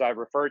is, I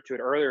referred to it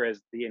earlier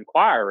as The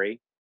Inquiry.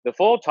 The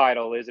full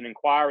title is An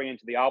Inquiry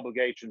into the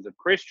Obligations of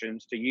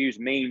Christians to Use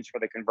Means for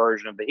the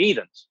Conversion of the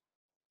Heathens,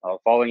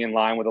 falling in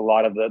line with a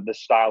lot of the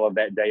style of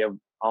that day of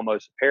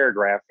almost a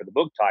paragraph for the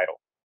book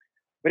title.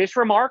 But it's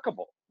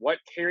remarkable what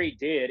Carey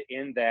did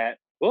in that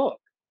book.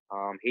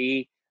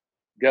 He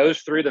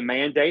goes through the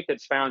mandate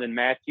that's found in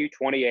Matthew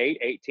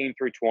 28:18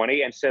 through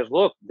 20, and says,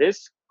 look,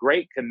 this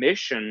Great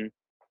Commission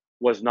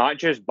was not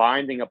just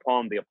binding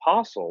upon the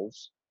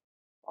apostles,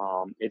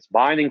 it's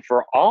binding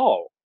for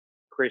all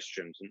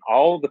Christians and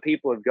all the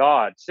people of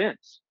God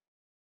since.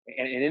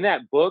 And in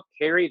that book,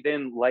 Carey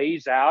then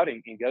lays out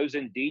and goes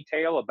in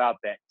detail about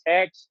that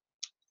text,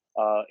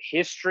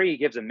 history. He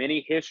gives a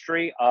mini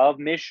history of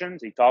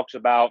missions. He talks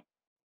about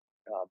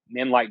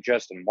men like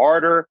Justin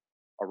Martyr,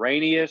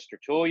 Irenaeus,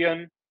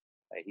 Tertullian.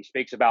 He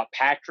speaks about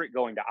Patrick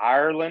going to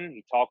Ireland.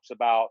 He talks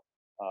about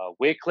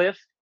Wycliffe.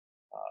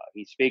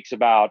 He speaks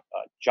about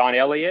John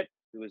Eliot,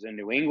 who was in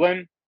New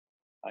England.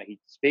 He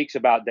speaks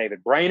about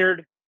David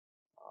Brainerd,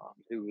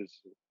 who was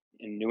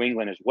in New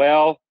England as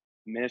well,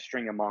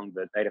 ministering among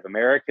the Native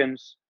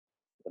Americans,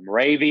 the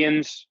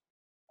Moravians,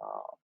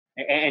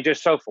 and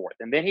just so forth.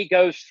 And then he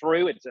goes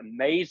through, it's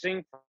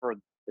amazing for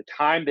the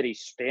time that he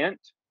spent,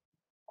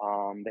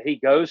 that he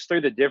goes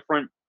through the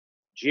different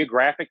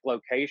geographic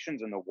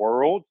locations in the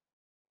world,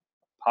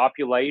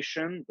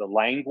 population, the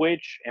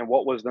language, and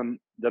what was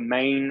the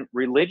main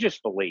religious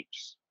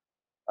beliefs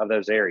of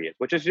those areas,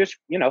 which is just,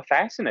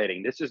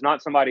 fascinating. This is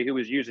not somebody who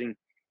was he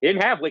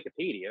didn't have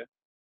Wikipedia,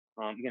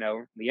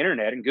 the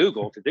internet and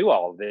Google to do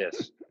all of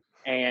this.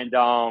 And,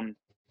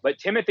 but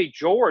Timothy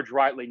George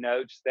rightly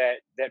notes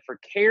that for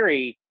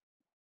Carey,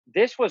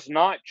 this was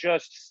not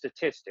just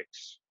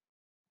statistics.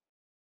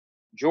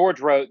 George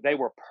wrote, they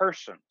were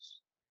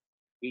persons,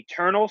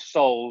 eternal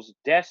souls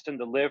destined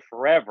to live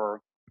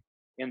forever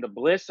in the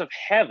bliss of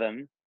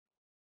heaven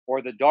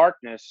or the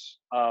darkness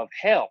of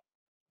hell.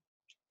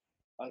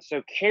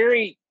 So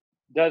Carey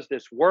does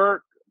this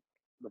work,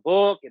 the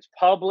book, it's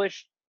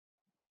published.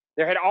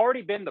 There had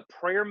already been the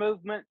prayer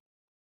movement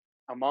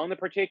among the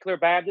particular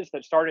Baptists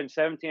that started in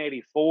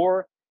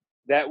 1784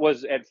 that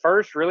was at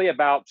first really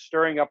about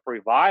stirring up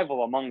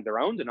revival among their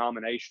own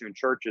denomination and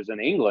churches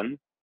in England.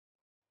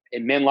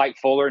 And men like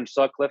Fuller and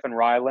Sutcliffe and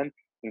Ryland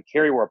and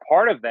Carey were a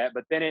part of that.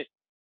 But then it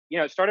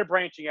it started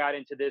branching out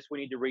into this. We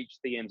need to reach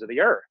the ends of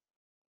the earth.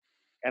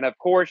 And of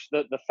course,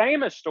 the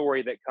famous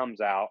story that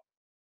comes out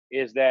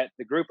is that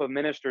the group of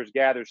ministers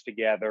gathers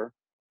together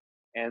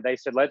and they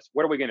said,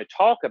 what are we going to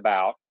talk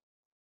about?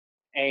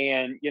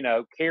 And,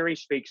 Carey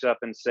speaks up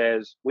and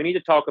says, we need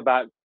to talk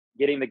about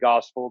getting the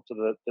gospel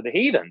to the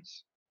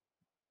heathens.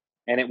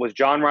 And it was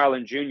John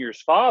Ryland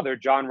Jr.'s father,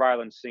 John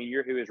Ryland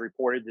Sr., who is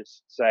reported to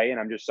say, and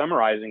I'm just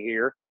summarizing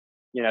here,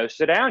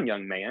 sit down,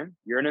 young man,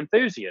 you're an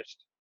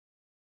enthusiast.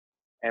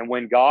 And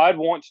when God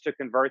wants to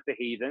convert the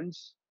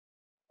heathens,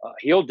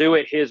 he'll do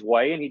it his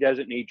way and he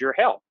doesn't need your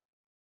help.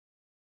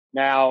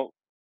 Now,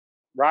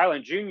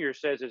 Ryland Jr.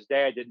 says his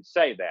dad didn't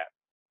say that.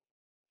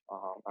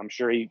 I'm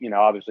sure he,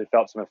 obviously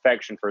felt some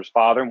affection for his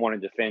father and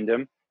wanted to defend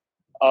him.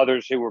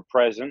 Others who were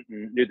present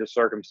and knew the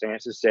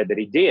circumstances said that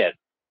he did.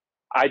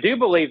 I do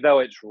believe, though,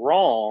 it's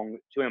wrong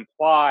to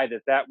imply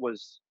that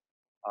was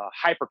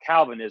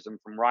hyper-Calvinism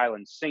from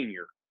Ryland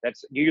Sr.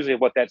 That's usually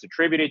what that's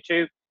attributed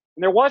to.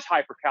 And there was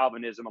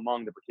hyper-Calvinism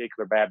among the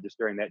particular Baptists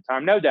during that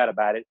time, no doubt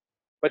about it.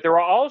 But there were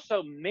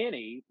also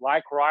many,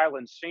 like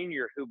Ryland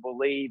Sr., who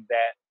believed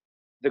that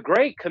the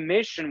Great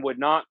Commission would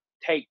not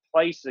take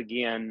place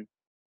again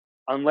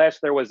unless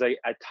there was a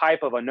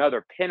type of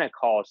another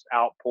Pentecost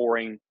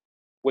outpouring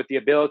with the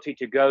ability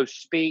to go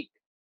speak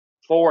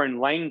foreign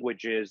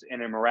languages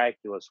in a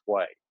miraculous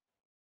way.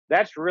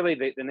 That's really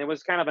and it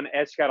was kind of an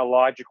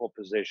eschatological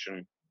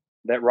position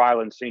that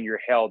Ryland Sr.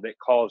 held that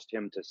caused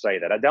him to say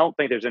that. I don't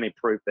think there's any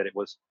proof that it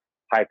was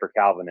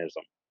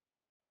hyper-Calvinism.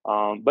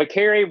 But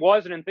Carey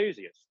was an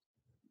enthusiast.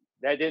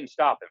 That didn't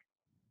stop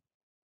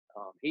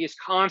him. He is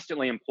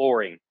constantly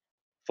imploring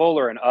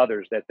Fuller and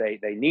others that they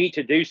need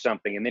to do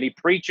something. And then he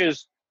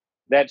preaches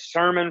that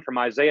sermon from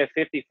Isaiah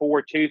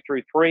 54,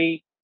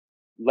 2-3.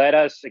 Let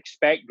us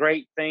expect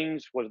great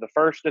things was the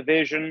first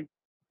division.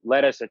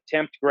 Let us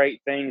attempt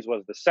great things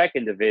was the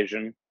second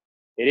division.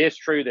 It is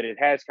true that it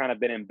has kind of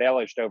been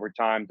embellished over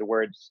time to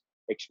where it's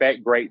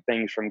expect great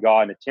things from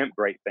God and attempt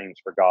great things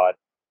for God.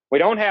 We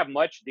don't have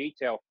much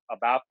detail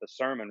about the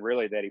sermon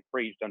really that he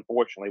preached.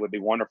 Unfortunately, it would be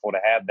wonderful to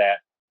have that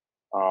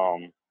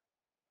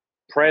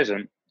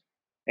present.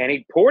 And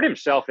he poured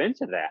himself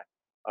into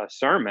that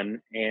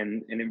sermon.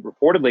 And it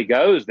reportedly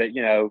goes that,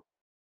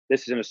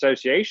 this is an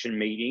association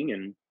meeting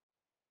and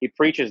he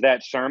preaches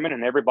that sermon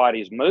and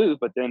everybody's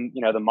moved. But then,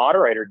 the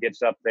moderator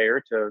gets up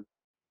there to,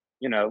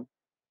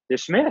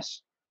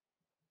 dismiss.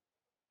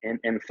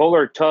 And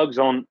Fuller tugs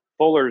on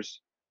Fuller's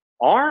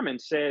arm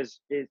and says,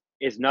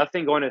 is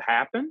nothing going to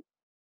happen?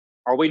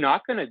 Are we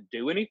not going to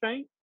do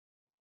anything?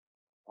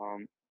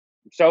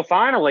 So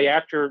finally,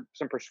 after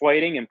some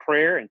persuading and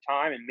prayer and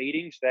time and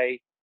meetings, they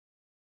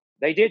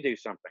did do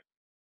something.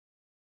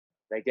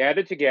 They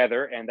gathered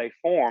together and they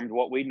formed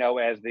what we know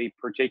as the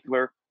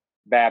Particular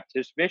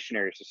Baptist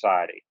Missionary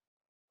Society.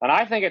 And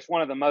I think it's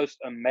one of the most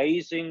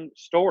amazing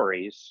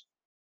stories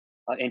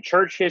in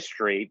church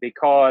history,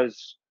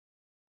 because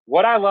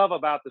what I love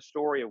about the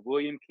story of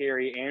William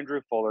Carey,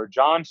 Andrew Fuller,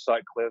 John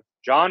Sutcliffe,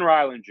 John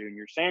Ryland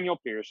Jr., Samuel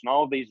Pierce, and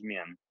all of these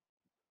men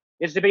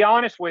is, to be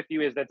honest with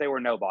you, is that they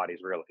were nobodies,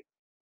 really.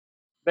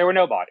 They were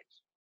nobodies.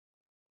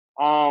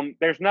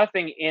 There's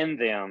nothing in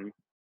them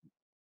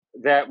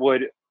that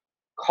would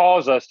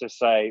cause us to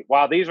say,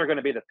 wow, these are going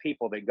to be the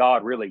people that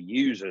God really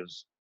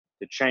uses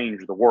to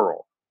change the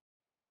world.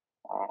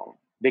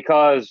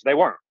 Because they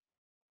weren't.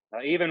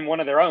 Even one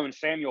of their own,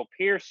 Samuel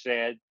Pierce,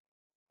 said,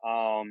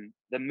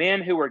 the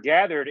men who were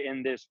gathered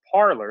in this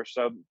parlor,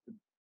 so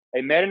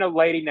they met in a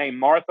lady named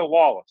Martha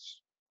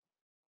Wallace,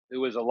 who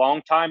was a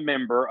longtime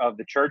member of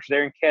the church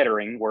there in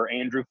Kettering where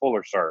Andrew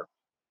Fuller served.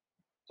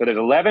 So there's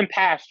 11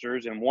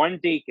 pastors and one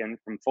deacon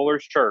from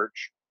Fuller's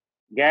church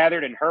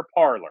gathered in her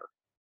parlor.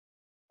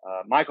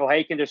 Michael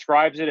Haykin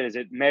describes it as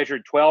it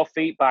measured 12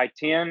 feet by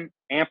 10,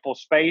 ample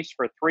space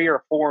for 3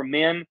 or 4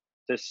 men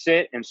to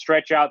sit and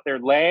stretch out their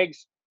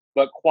legs,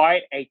 but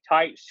quite a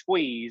tight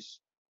squeeze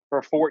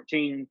for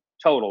 14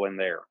 total in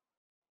there.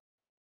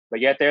 But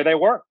yet there they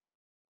were.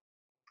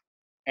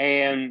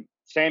 And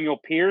Samuel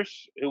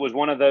Pierce, who was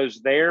one of those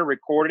there,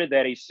 recorded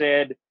that he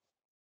said,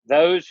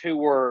 those who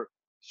were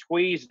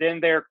squeezed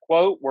in there,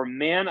 quote, were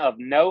men of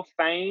no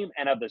fame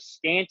and of the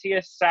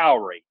scantiest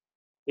salary.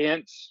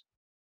 Hence,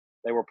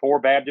 they were poor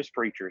Baptist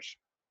preachers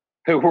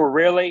who were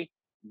really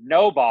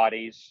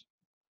nobodies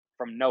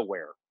from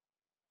nowhere.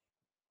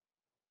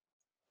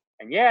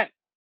 And yet,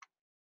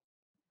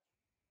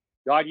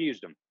 God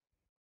used them.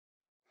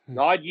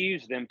 God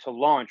used them to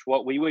launch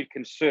what we would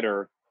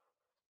consider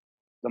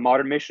the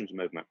modern missions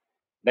movement.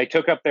 They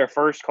took up their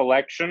first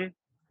collection.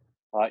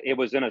 It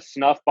was in a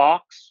snuff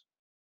box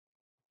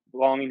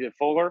belonging to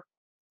Fuller.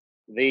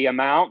 The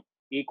amount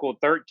equaled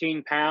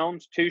 13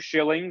 pounds, 2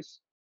 shillings,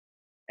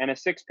 and a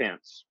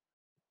 6pence.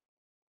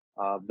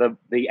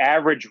 The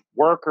average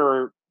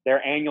worker,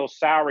 their annual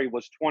salary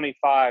was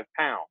 25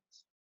 pounds.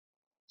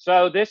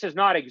 So this is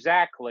not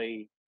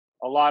exactly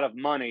a lot of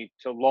money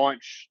to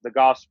launch the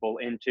gospel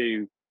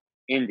into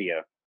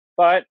India,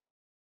 but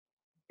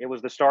it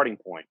was the starting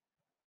point.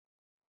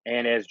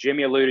 And as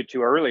Jimmy alluded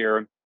to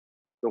earlier,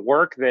 the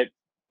work that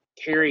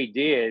Carey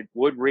did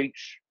would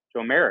reach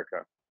to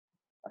America.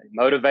 He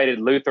motivated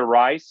Luther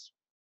Rice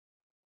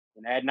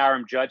and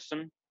Adoniram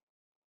Judson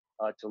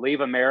to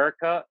leave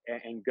America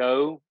and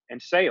go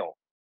and sail.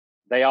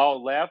 They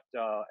all left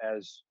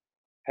as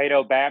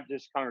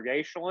Paedo-Baptist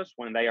Congregationalists.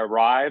 When they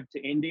arrived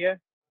to India,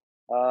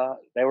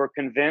 they were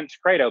convinced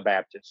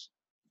Credo-Baptists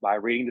by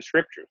reading the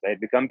scriptures. They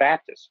had become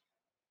Baptists.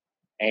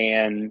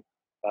 And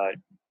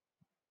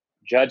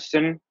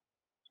Judson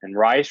and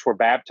Rice were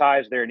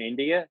baptized there in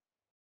India.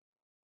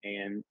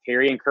 And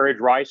Carey encouraged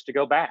Rice to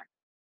go back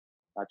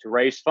to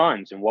raise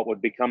funds in what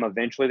would become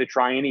eventually the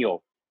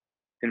Triennial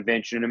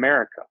Convention in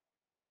America.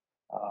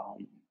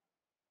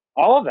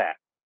 All of that.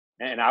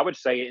 And I would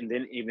say, and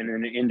then even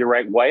in an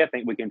indirect way, I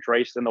think we can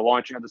trace in the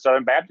launching of the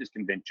Southern Baptist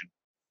Convention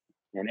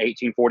in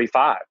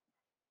 1845.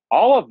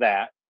 All of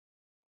that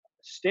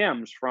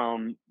stems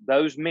from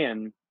those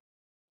men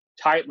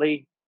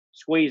tightly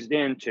squeezed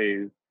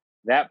into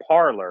that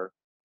parlor,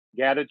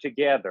 gathered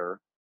together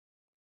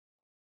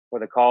for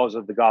the cause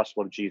of the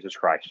gospel of Jesus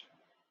Christ.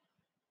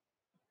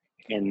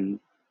 And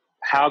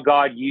how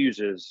God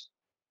uses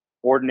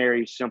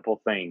ordinary,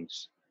 simple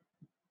things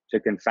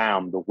to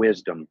confound the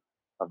wisdom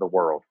of the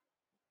world.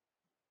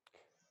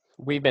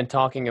 We've been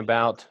talking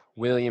about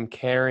William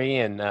Carey,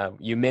 and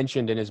you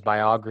mentioned in his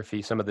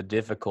biography some of the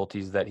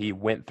difficulties that he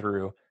went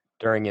through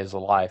during his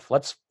life.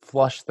 Let's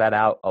flush that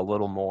out a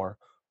little more.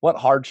 What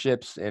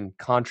hardships and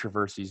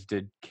controversies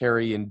did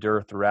Carey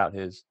endure throughout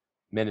his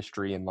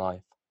ministry and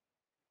life?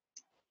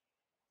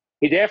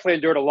 He definitely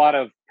endured a lot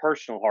of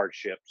personal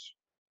hardships.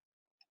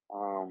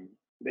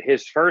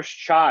 His first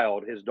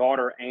child, his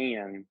daughter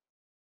Anne,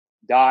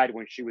 died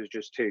when she was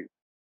just 2.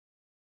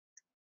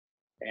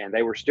 And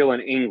they were still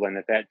in England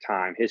at that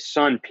time. His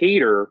son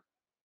Peter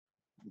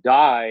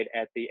died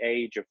at the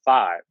age of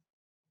 5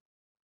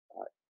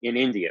 in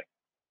India.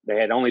 They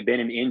had only been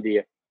in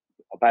India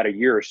about a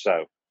year or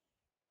so.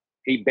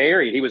 He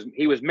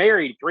was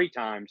married 3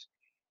 times.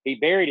 He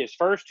buried his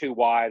first 2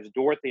 wives,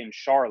 Dorothy and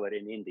Charlotte,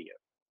 in India.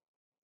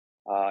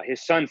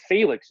 His son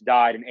Felix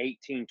died in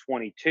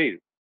 1822.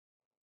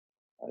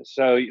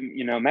 So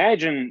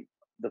imagine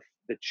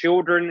the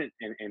children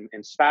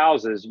and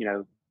spouses,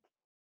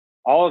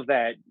 all of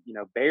that,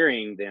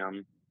 burying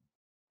them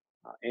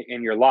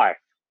in your life.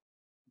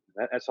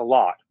 That's a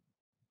lot.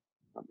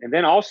 And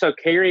then also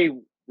Carey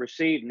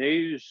received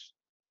news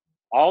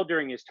all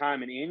during his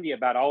time in India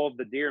about all of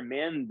the dear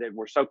men that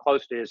were so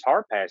close to his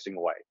heart passing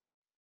away.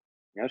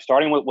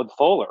 Starting with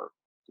Fuller,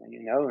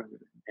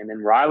 and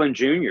then Ryland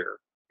Jr.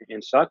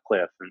 and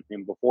Sutcliffe,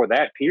 and before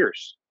that,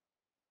 Pierce.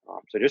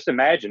 So just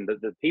imagine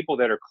the people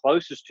that are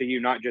closest to you,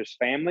 not just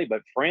family,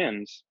 but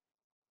friends,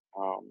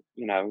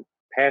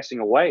 passing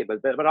away.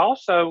 But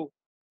also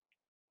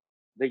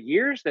the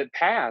years that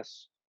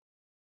pass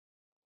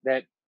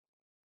that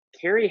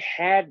Carey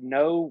had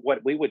no,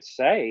 what we would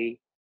say,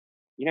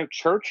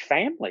 church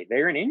family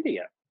there in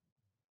India.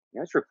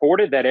 It's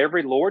reported that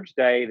every Lord's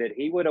Day that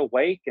he would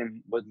awake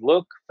and would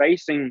look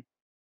facing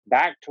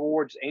back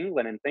towards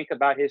England and think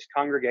about his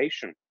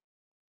congregation,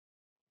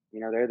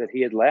 there that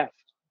he had left,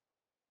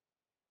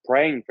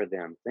 praying for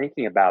them,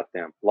 thinking about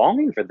them,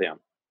 longing for them.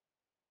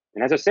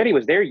 And as I said, he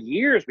was there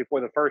years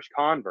before the first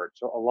convert,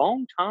 so a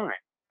long time.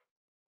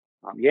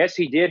 Yes,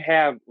 he did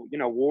have,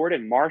 Ward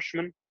and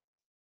Marshman,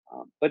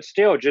 but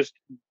still just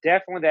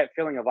definitely that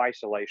feeling of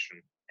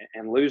isolation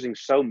and losing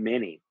so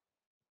many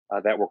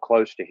that were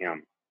close to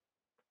him.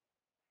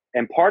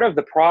 And part of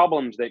the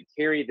problems that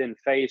Carey then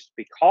faced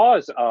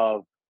because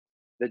of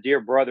the dear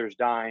brothers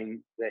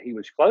dying that he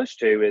was close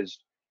to is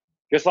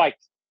just like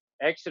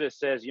Exodus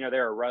says,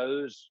 there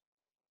arose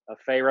a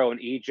Pharaoh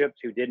in Egypt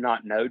who did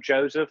not know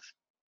Joseph.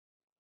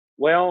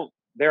 Well,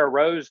 there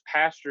arose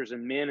pastors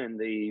and men in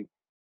the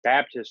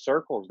Baptist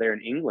circles there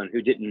in England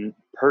who didn't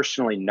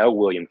personally know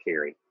William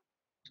Carey.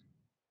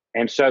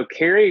 And so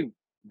Carey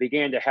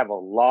began to have a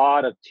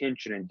lot of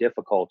tension and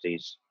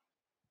difficulties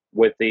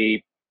with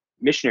the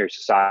missionary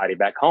society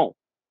back home.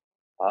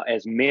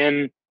 As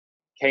men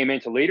came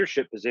into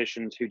leadership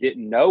positions who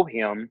didn't know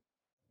him,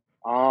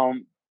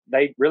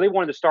 they really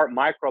wanted to start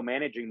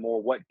micromanaging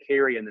more what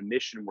Carey and the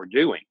mission were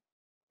doing.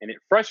 And it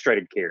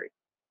frustrated Carey.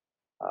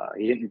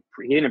 He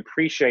didn't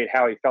appreciate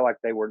how he felt like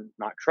they were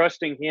not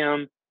trusting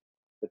him,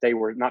 that they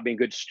were not being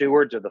good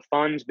stewards of the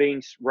funds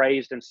being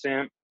raised and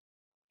sent.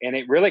 And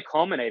it really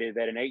culminated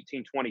that in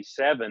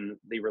 1827,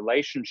 the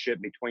relationship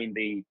between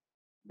the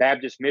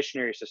Baptist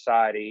Missionary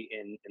Society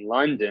in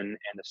London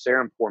and the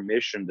Serampore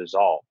Mission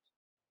dissolved.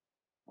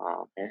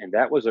 And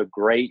that was a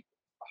great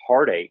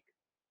heartache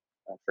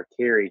for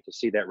Carey to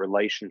see that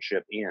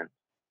relationship end.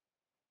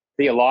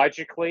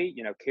 Theologically,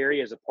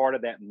 Carey is a part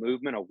of that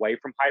movement away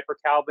from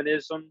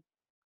hyper-Calvinism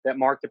that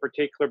marked a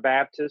particular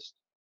Baptist.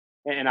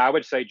 And I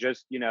would say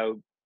just,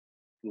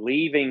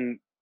 leaving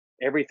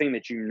everything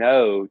that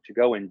to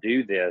go and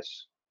do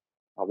this,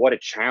 what a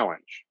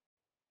challenge.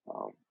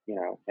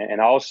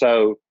 And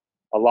also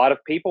a lot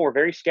of people were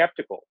very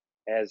skeptical.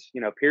 As,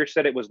 Pierce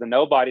said, it was the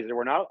nobodies. There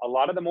were not a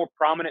lot of the more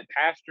prominent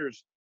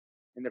pastors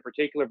in the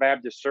particular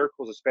Baptist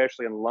circles,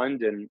 especially in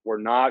London, were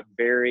not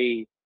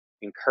very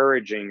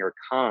encouraging or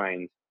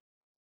kind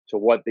to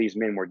what these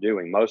men were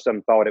doing. Most of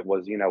them thought it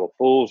was, a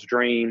fool's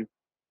dream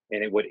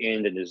and it would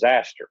end in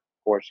disaster.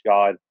 Of course,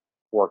 God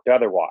worked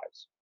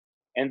otherwise.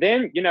 And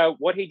then,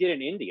 what he did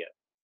in India,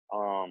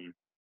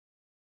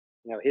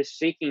 his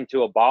seeking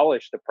to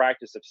abolish the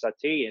practice of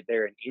sati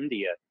there in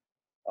India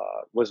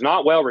was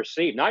not well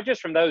received, not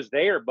just from those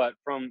there, but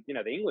from, the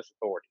English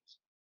authorities.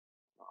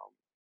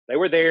 They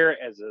were there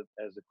as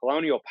a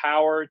colonial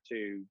power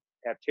to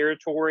have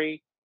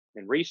territory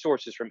and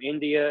resources from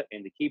India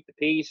and to keep the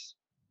peace.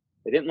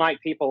 They didn't like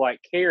people like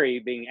Carey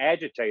being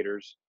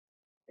agitators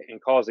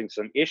and causing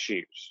some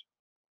issues.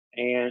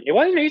 And it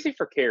wasn't easy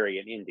for Carey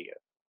in India.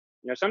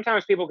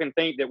 Sometimes people can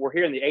think that we're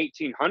here in the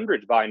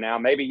 1800s by now.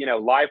 Maybe,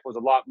 life was a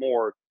lot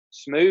more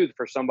smooth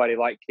for somebody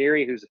like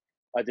Carey, who's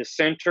a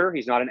dissenter.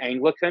 He's not an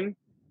Anglican.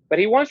 But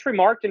he once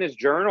remarked in his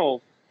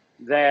journal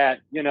that,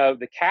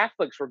 the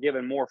Catholics were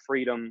given more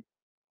freedom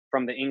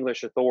from the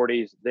English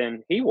authorities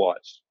than he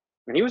was.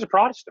 And he was a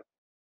Protestant.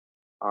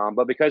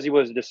 But because he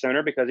was a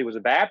dissenter, because he was a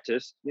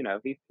Baptist,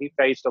 he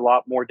faced a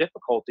lot more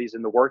difficulties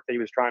in the work that he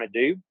was trying to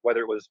do,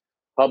 whether it was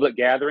public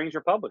gatherings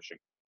or publishing.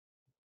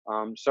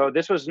 So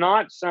this was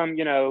not some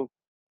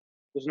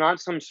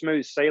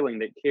smooth sailing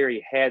that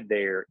Carey had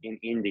there in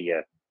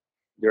India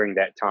during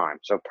that time.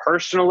 So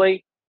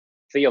personally,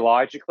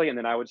 theologically, and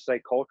then I would say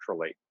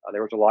culturally,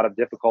 there was a lot of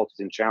difficulties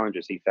and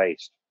challenges he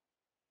faced.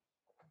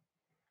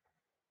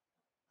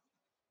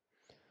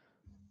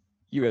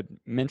 You had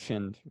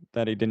mentioned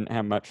that he didn't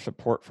have much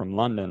support from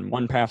London.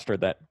 One pastor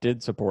that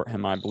did support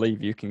him, I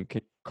believe you can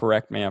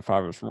correct me if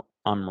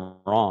I'm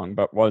wrong,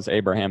 but was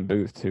Abraham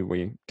Booth, who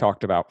we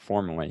talked about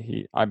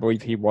formerly. I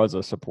believe he was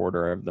a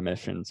supporter of the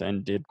missions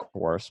and did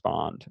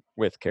correspond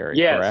with Carey,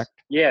 correct?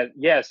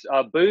 Yes.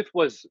 Booth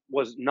was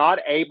not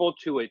able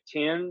to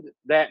attend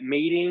that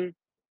meeting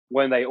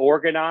when they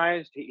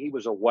organized. He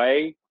was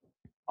away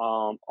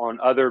on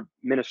other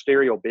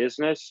ministerial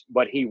business,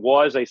 but he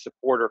was a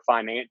supporter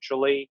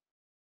financially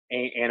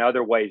and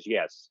other ways,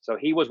 yes. So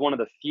he was one of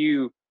the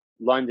few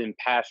London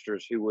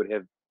pastors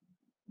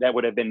that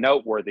would have been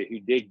noteworthy, who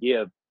did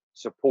give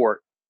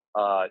support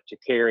to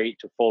Carey,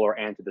 to Fuller,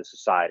 and to the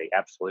society.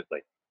 Absolutely.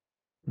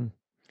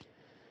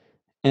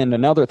 And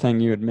another thing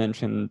you had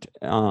mentioned,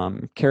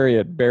 Carey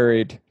had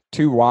buried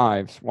 2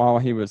 wives while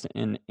he was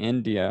in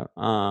India.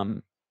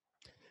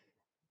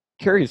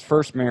 Carey's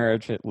first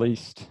marriage, at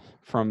least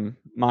from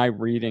my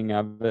reading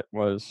of it,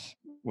 was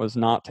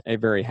not a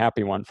very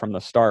happy one from the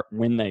start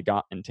when they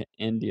got into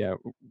India.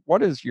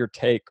 What is your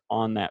take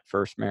on that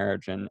first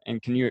marriage, and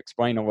can you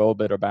explain a little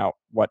bit about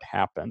what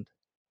happened?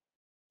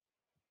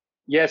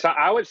 Yes,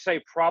 I would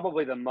say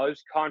probably the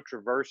most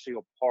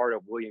controversial part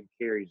of William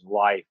Carey's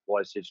life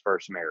was his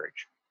first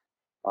marriage,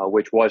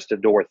 which was to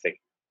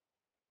Dorothy.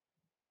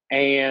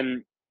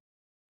 And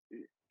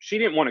she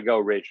didn't want to go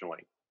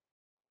originally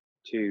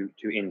to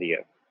India.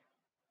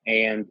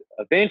 And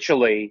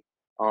eventually,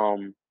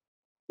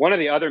 one of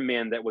the other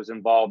men that was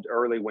involved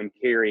early when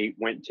Carey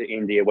went to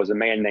India was a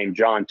man named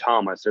John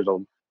Thomas. There's a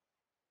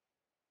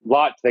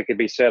lot that could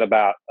be said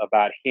about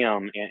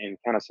him and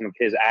kind of some of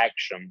his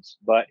actions,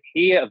 but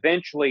he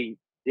eventually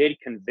did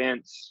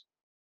convince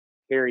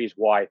Carey's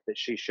wife that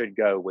she should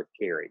go with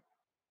Carey.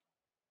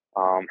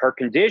 Her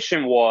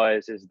condition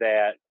is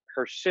that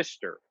her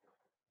sister,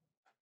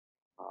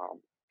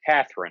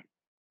 Catherine,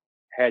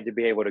 had to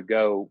be able to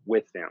go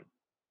with them,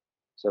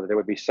 so that there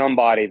would be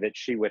somebody that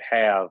she would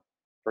have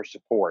for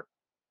support.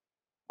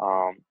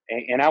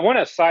 And I want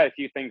to cite a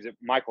few things that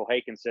Michael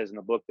Haykin says in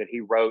the book that he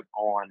wrote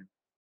on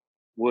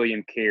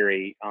William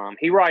Carey.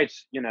 He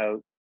writes,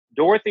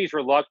 Dorothy's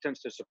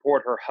reluctance to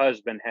support her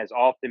husband has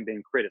often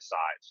been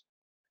criticized,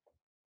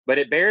 but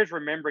it bears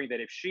remembering that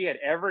if she had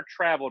ever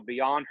traveled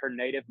beyond her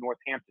native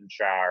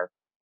Northamptonshire,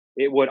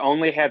 it would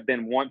only have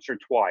been once or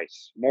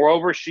twice.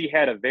 Moreover, she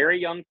had a very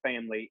young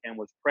family and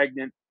was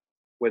pregnant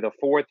with a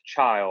 4th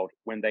child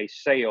when they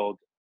sailed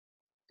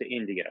to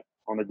India.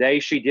 On the day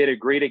she did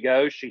agree to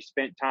go, she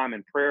spent time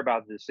in prayer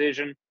about the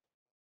decision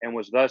and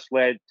was thus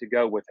led to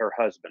go with her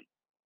husband.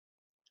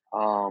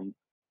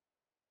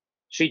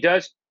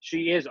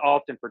 She is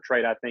often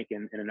portrayed, I think,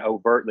 in an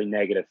overtly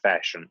negative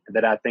fashion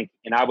that I think,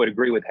 and I would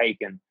agree with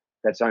Haykin,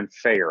 that's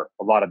unfair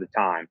a lot of the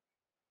time.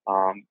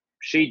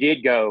 She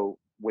did go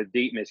with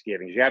deep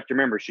misgivings. You have to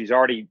remember, she's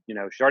already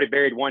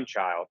buried 1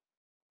 child.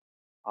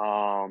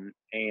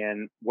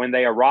 And when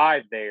they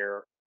arrived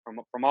there,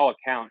 from all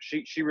accounts,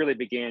 she really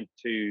began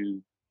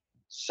to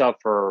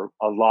suffer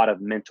a lot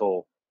of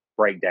mental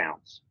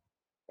breakdowns.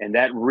 And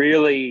that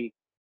really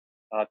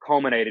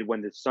culminated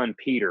when the son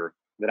Peter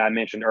that I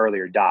mentioned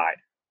earlier died.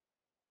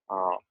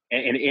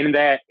 And in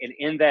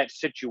that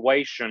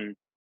situation,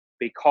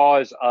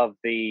 because of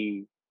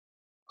the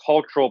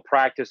cultural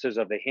practices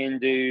of the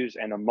Hindus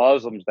and the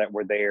Muslims that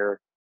were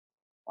there,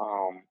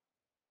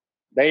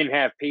 they didn't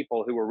have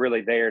people who were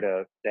really there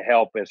to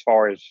help as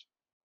far as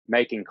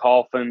making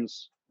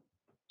coffins,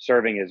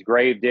 serving as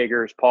grave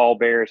diggers,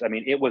 pallbearers. I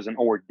mean, it was an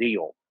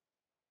ordeal.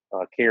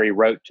 Carey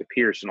wrote to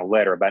Pierce in a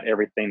letter about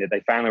everything that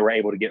they finally were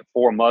able to get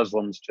 4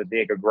 Muslims to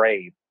dig a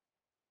grave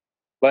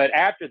But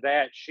after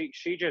that, she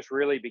just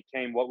really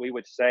became what we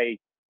would say,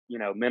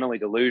 mentally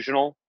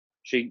delusional.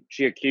 She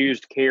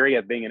accused Carey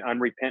of being an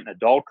unrepentant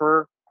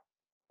adulterer.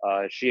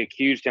 She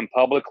accused him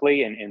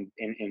publicly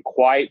in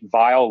quite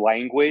vile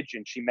language,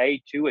 and she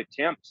made 2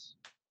 attempts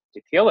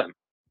to kill him.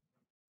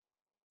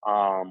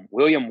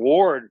 William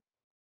Ward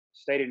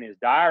stated in his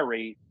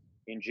diary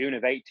in June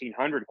of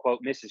 1800,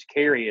 quote, "Mrs.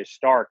 Carey is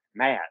stark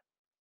mad."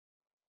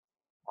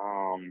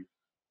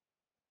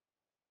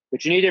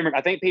 But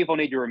I think people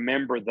need to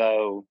remember,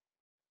 though,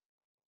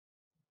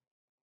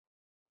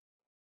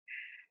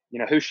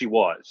 who she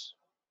was.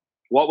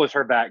 What was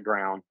her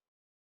background?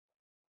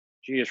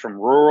 She is from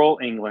rural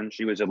England.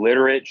 She was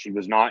illiterate. She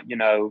was not,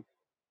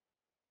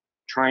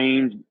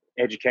 trained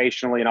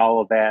educationally and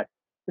all of that.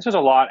 This was a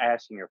lot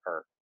asking of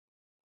her.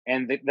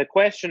 And the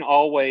question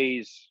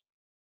always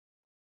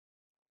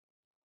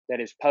that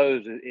is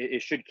posed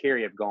is should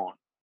Carey have gone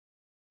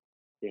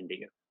to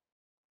India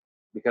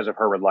because of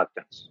her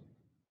reluctance?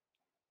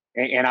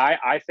 And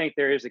I think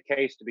there is a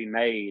case to be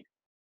made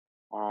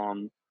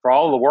for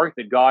all the work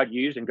that God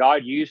used, and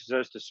God uses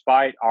us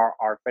despite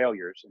our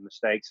failures and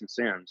mistakes and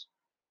sins.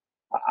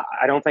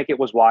 I don't think it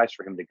was wise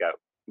for him to go,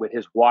 with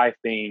his wife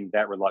being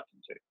that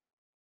reluctant to.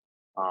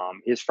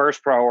 His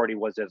first priority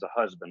was as a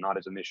husband, not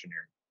as a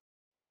missionary.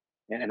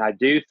 And I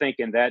do think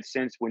in that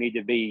sense, we need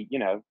to be,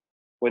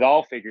 with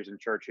all figures in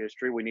church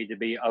history, we need to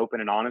be open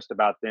and honest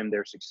about them,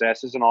 their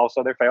successes and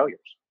also their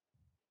failures.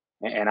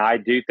 And I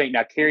do think,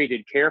 now Carey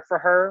did care for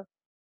her.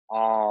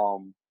 I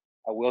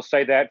will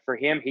say that for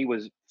him, he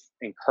was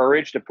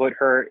encouraged to put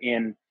her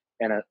in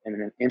an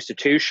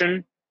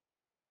institution.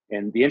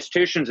 And the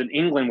institutions in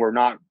England were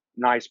not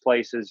nice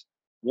places.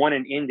 One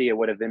in India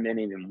would have been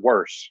even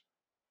worse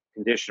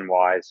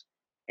condition-wise.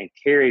 And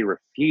Carey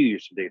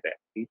refused to do that.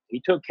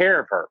 He took care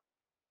of her.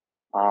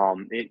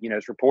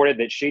 It's reported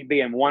that she'd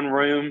be in one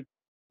room,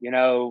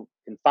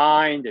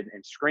 confined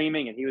and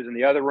screaming, and he was in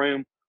the other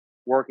room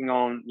working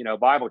on,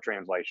 Bible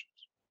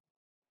translations.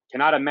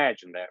 Cannot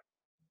imagine that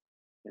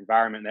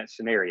environment, that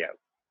scenario.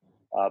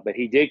 But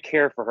he did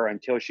care for her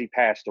until she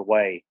passed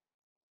away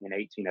in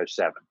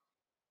 1807.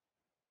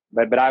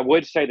 But I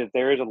would say that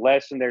there is a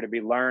lesson there to be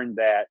learned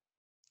that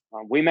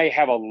we may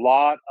have a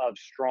lot of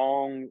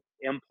strong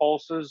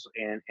impulses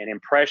and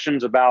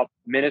impressions about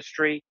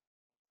ministry,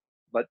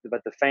 but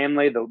the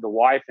family, the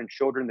wife and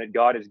children that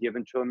God has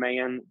given to a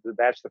man,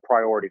 that's the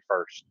priority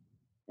first.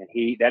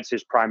 And that's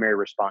his primary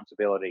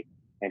responsibility,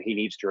 and he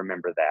needs to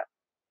remember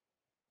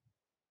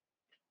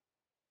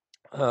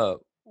that.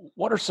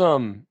 What are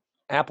some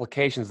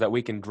applications that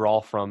we can draw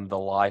from the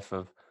life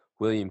of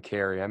William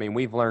Carey? I mean,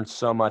 we've learned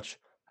so much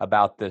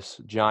about this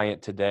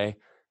giant today.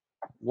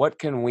 What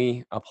can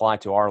we apply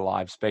to our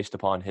lives based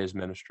upon his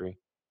ministry?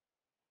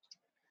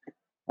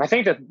 I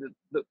think that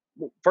the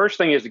first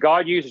thing is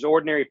God uses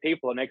ordinary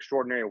people in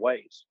extraordinary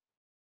ways.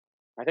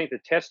 I think the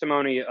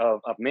testimony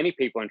of many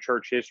people in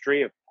church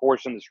history, of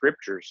course, in the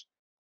scriptures,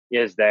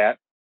 is that,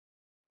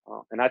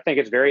 and I think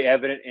it's very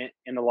evident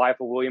in the life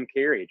of William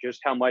Carey,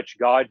 just how much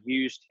God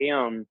used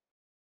him,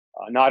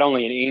 not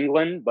only in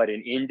England, but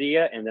in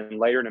India, and then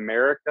later in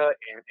America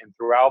and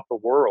throughout the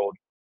world,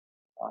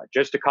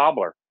 just a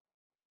cobbler,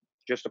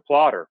 just a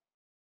plotter.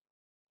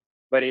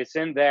 But it's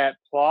in that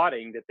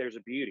plotting that there's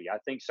a beauty. I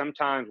think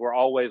sometimes we're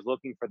always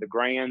looking for the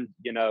grand,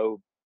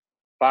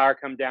 fire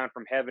come down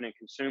from heaven and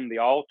consume the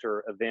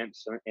altar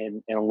events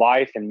in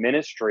life and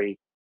ministry.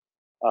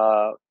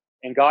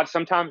 And God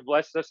sometimes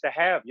blesses us to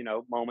have,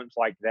 moments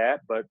like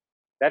that, but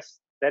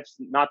that's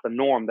not the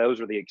norm. Those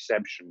are the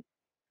exception.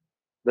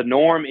 The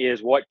norm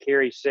is what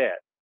Carey said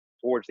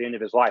towards the end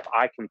of his life: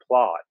 I can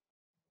plot.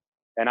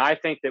 And I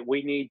think that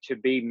we need to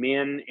be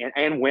men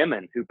and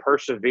women who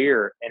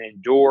persevere and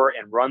endure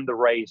and run the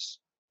race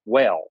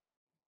well.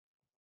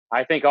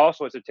 I think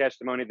also it's a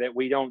testimony that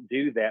we don't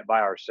do that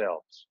by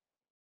ourselves,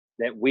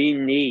 that we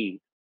need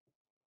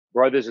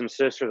brothers and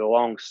sisters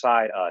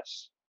alongside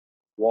us,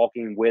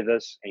 walking with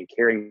us and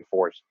caring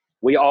for us.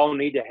 We all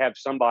need to have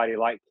somebody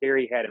like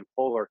Carey had in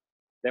Fuller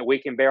that we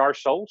can bear our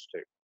souls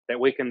to, that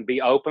we can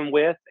be open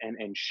with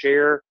and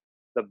share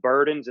the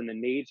burdens and the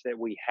needs that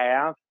we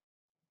have.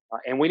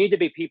 And we need to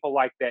be people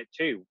like that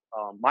too.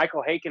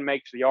 Michael Haykin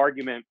makes the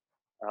argument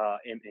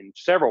in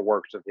several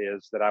works of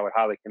his that I would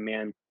highly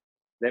commend,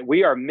 that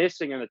we are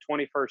missing in the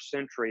 21st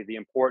century the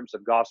importance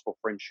of gospel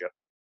friendship.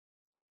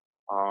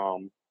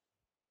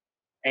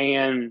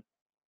 And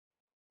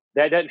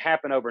that doesn't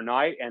happen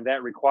overnight, and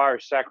that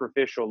requires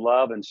sacrificial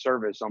love and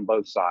service on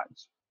both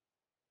sides.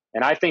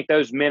 And I think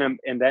those men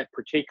in that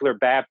particular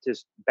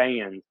Baptist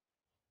band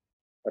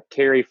of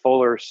Carey,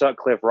 Fuller,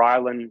 Sutcliffe,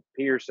 Ryland,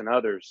 Pierce, and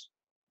others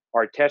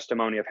are a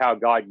testimony of how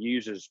God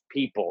uses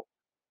people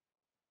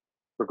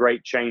for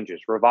great changes,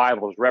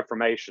 revivals,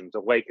 reformations,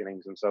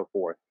 awakenings, and so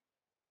forth.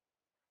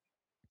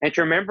 And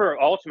to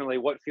remember, ultimately,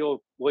 what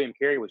fueled William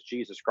Carey was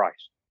Jesus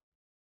Christ.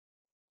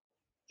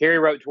 Carey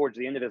wrote towards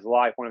the end of his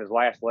life, one of his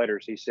last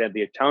letters, he said,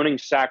 "The atoning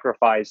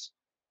sacrifice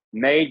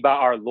made by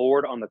our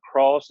Lord on the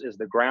cross is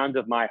the ground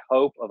of my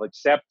hope of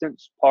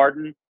acceptance,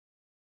 pardon,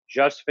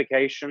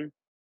 justification,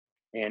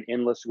 and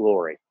endless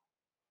glory.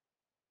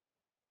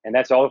 And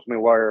that's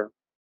ultimately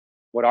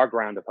what our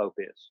ground of hope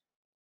is.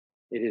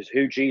 It is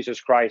who Jesus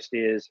Christ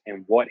is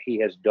and what he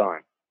has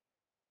done.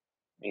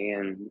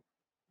 And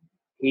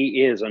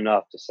he is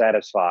enough to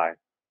satisfy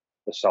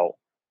the soul.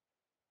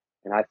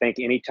 And I think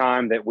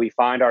anytime that we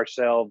find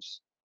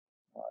ourselves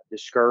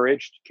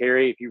discouraged,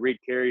 Carey, if you read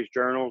Carey's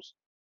journals,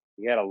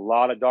 he had a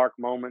lot of dark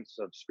moments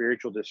of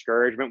spiritual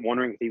discouragement,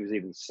 wondering if he was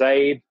even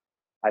saved.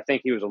 I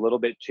think he was a little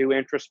bit too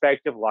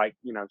introspective, like,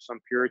 some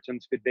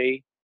Puritans could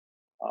be.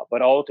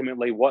 But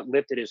ultimately, what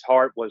lifted his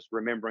heart was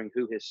remembering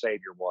who his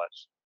Savior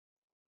was,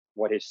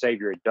 what his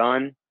Savior had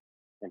done,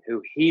 and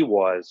who he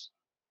was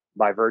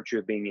by virtue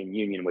of being in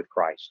union with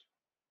Christ.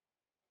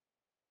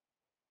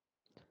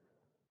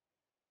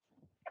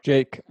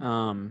 Jake,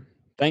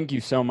 thank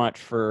you so much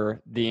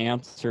for the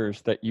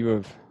answers that you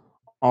have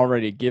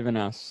already given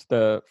us.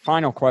 The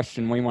final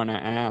question we want to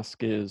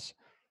ask is,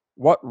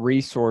 what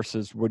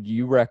resources would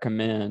you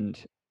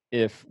recommend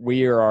if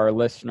we or our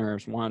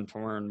listeners want to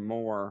learn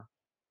more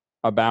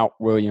about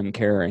William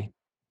Carey?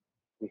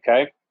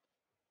 Okay.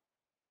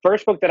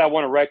 First book that I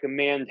want to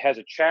recommend has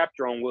a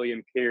chapter on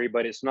William Carey,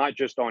 but it's not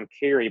just on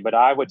Carey, but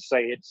I would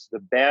say it's the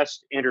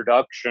best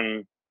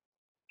introduction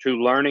to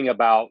learning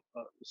about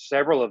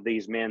several of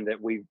these men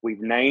that we've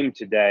named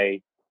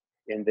today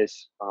in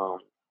this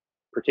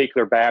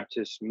particular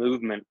Baptist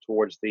movement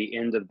towards the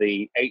end of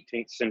the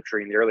 18th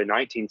century and the early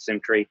 19th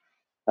century.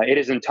 It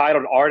is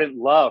entitled Ardent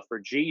Love for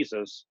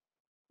Jesus,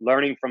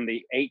 Learning from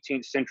the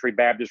 18th Century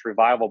Baptist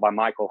Revival by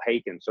Michael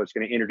Haykin. So it's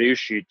going to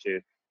introduce you to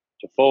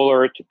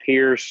Fuller, to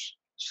Pierce,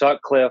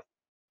 Sutcliffe,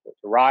 to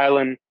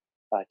Ryland,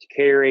 to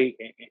Carey,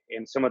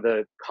 and some of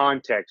the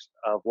context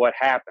of what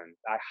happened.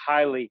 I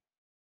highly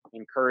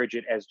encourage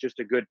it as just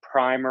a good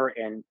primer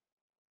and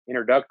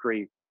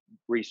introductory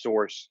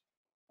resource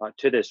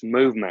to this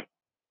movement.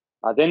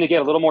 Then to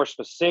get a little more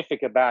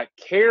specific about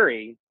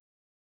Carey,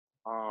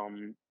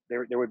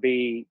 there would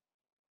be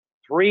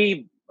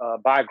 3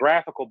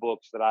 biographical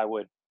books that I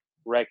would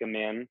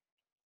recommend.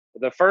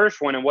 The first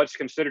one, and what's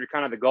considered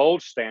kind of the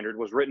gold standard,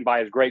 was written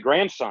by his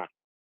great-grandson,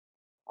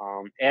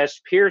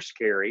 S. Pierce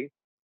Carey,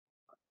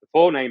 the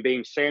full name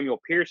being Samuel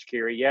Pierce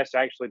Carey. Yes,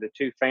 actually the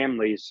two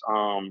families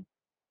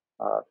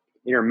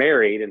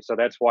intermarried, and so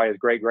that's why his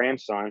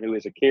great-grandson, who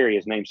is a Carey,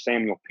 is named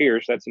Samuel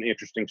Pierce. That's an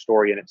interesting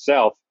story in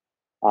itself,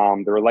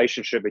 the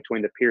relationship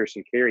between the Pierce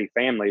and Carey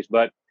families.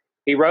 But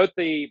he wrote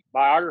the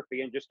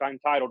biography and just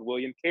entitled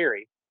William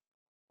Carey.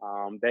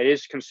 That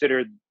is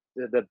considered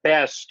the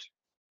best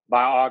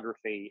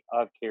biography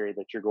of Carey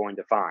that you're going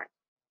to find.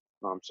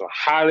 So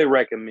highly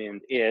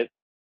recommend it.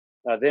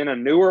 Then a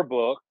newer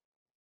book,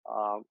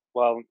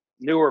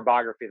 newer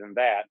biography than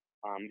that,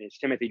 is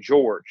Timothy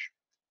George.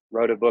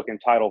 Wrote a book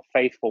entitled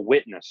Faithful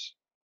Witness,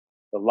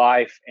 The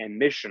Life and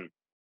Mission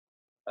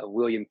of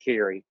William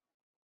Carey.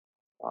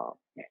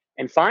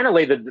 And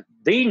finally, the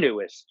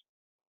newest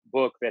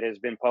book that has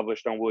been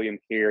published on William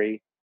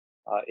Carey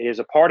is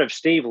a part of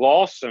Steve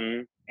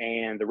Lawson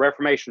and the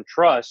Reformation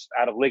Trust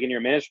out of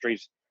Ligonier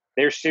Ministries.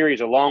 Their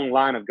series, A Long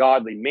Line of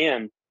Godly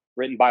Men,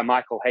 written by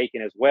Michael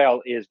Haykin as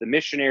well, is the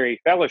Missionary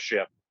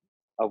Fellowship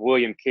of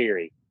William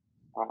Carey.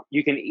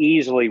 You can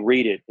easily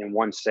read it in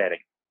one setting,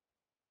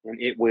 and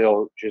it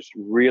will just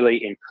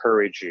really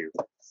encourage you.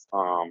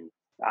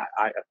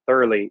 I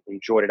thoroughly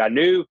enjoyed it. I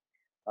knew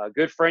a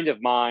good friend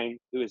of mine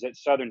who is at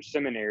Southern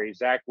Seminary,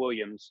 Zach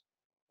Williams,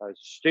 a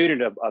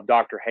student of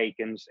Dr.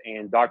 Haykin's,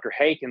 and Dr.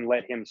 Haykin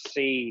let him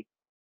see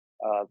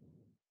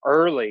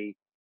early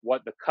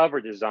what the cover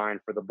design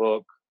for the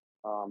book,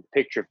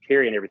 picture of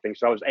Carey and everything.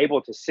 So I was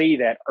able to see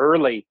that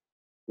early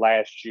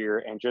last year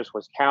and just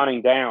was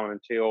counting down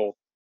until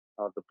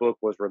the book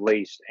was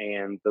released.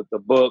 And the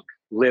book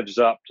lives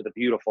up to the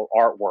beautiful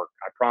artwork,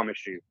 I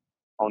promise you,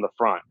 on the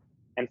front.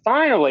 And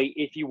finally,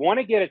 if you want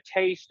to get a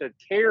taste of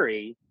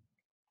Carey,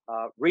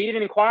 read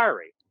an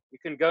inquiry. You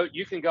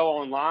can go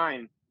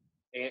online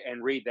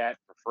and read that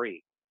for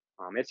free.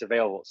 It's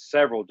available at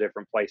several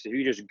different places.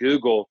 You just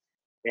Google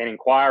an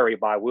inquiry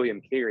by William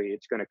Carey,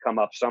 it's going to come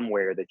up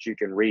somewhere that you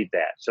can read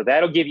that. So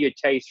that'll give you a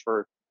taste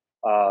for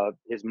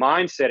his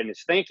mindset and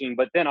his thinking.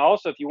 But then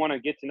also, if you want to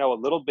get to know a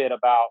little bit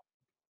about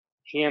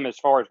him as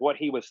far as what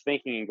he was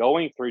thinking and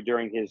going through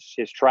during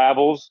his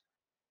travels,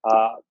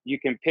 you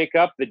can pick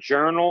up the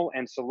journal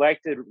and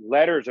selected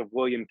letters of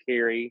William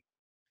Carey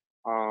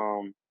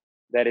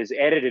that is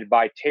edited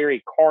by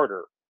Terry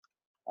Carter.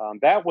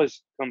 That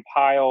was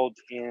compiled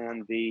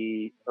in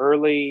the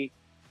early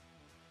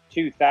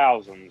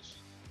 2000s,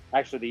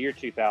 actually the year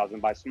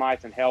 2000, by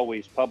Smythe and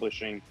Helwys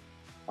Publishing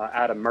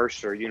out of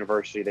Mercer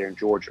University there in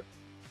Georgia.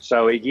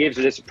 So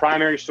it's a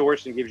primary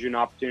source and gives you an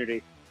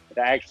opportunity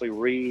to actually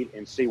read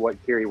and see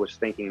what Carey was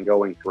thinking and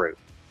going through.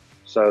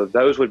 So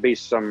those would be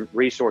some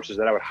resources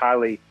that I would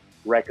highly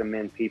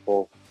recommend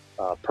people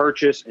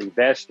purchase,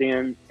 invest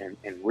in, and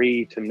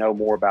read to know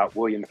more about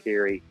William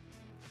Carey,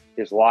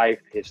 his life,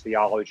 his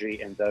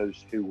theology, and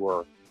those who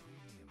were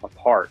a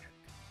part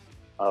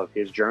of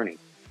his journey.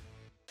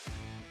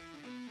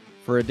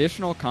 For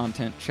additional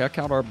content, check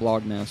out our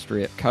blog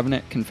ministry at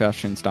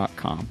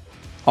covenantconfessions.com.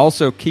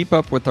 Also, keep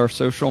up with our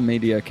social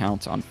media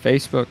accounts on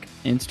Facebook,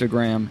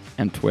 Instagram,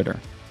 and Twitter.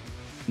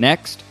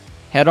 Next,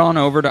 head on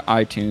over to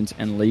iTunes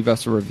and leave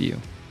us a review.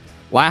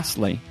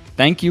 Lastly,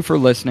 thank you for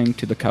listening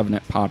to the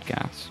Covenant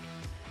Podcast.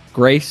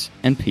 Grace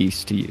and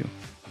peace to you.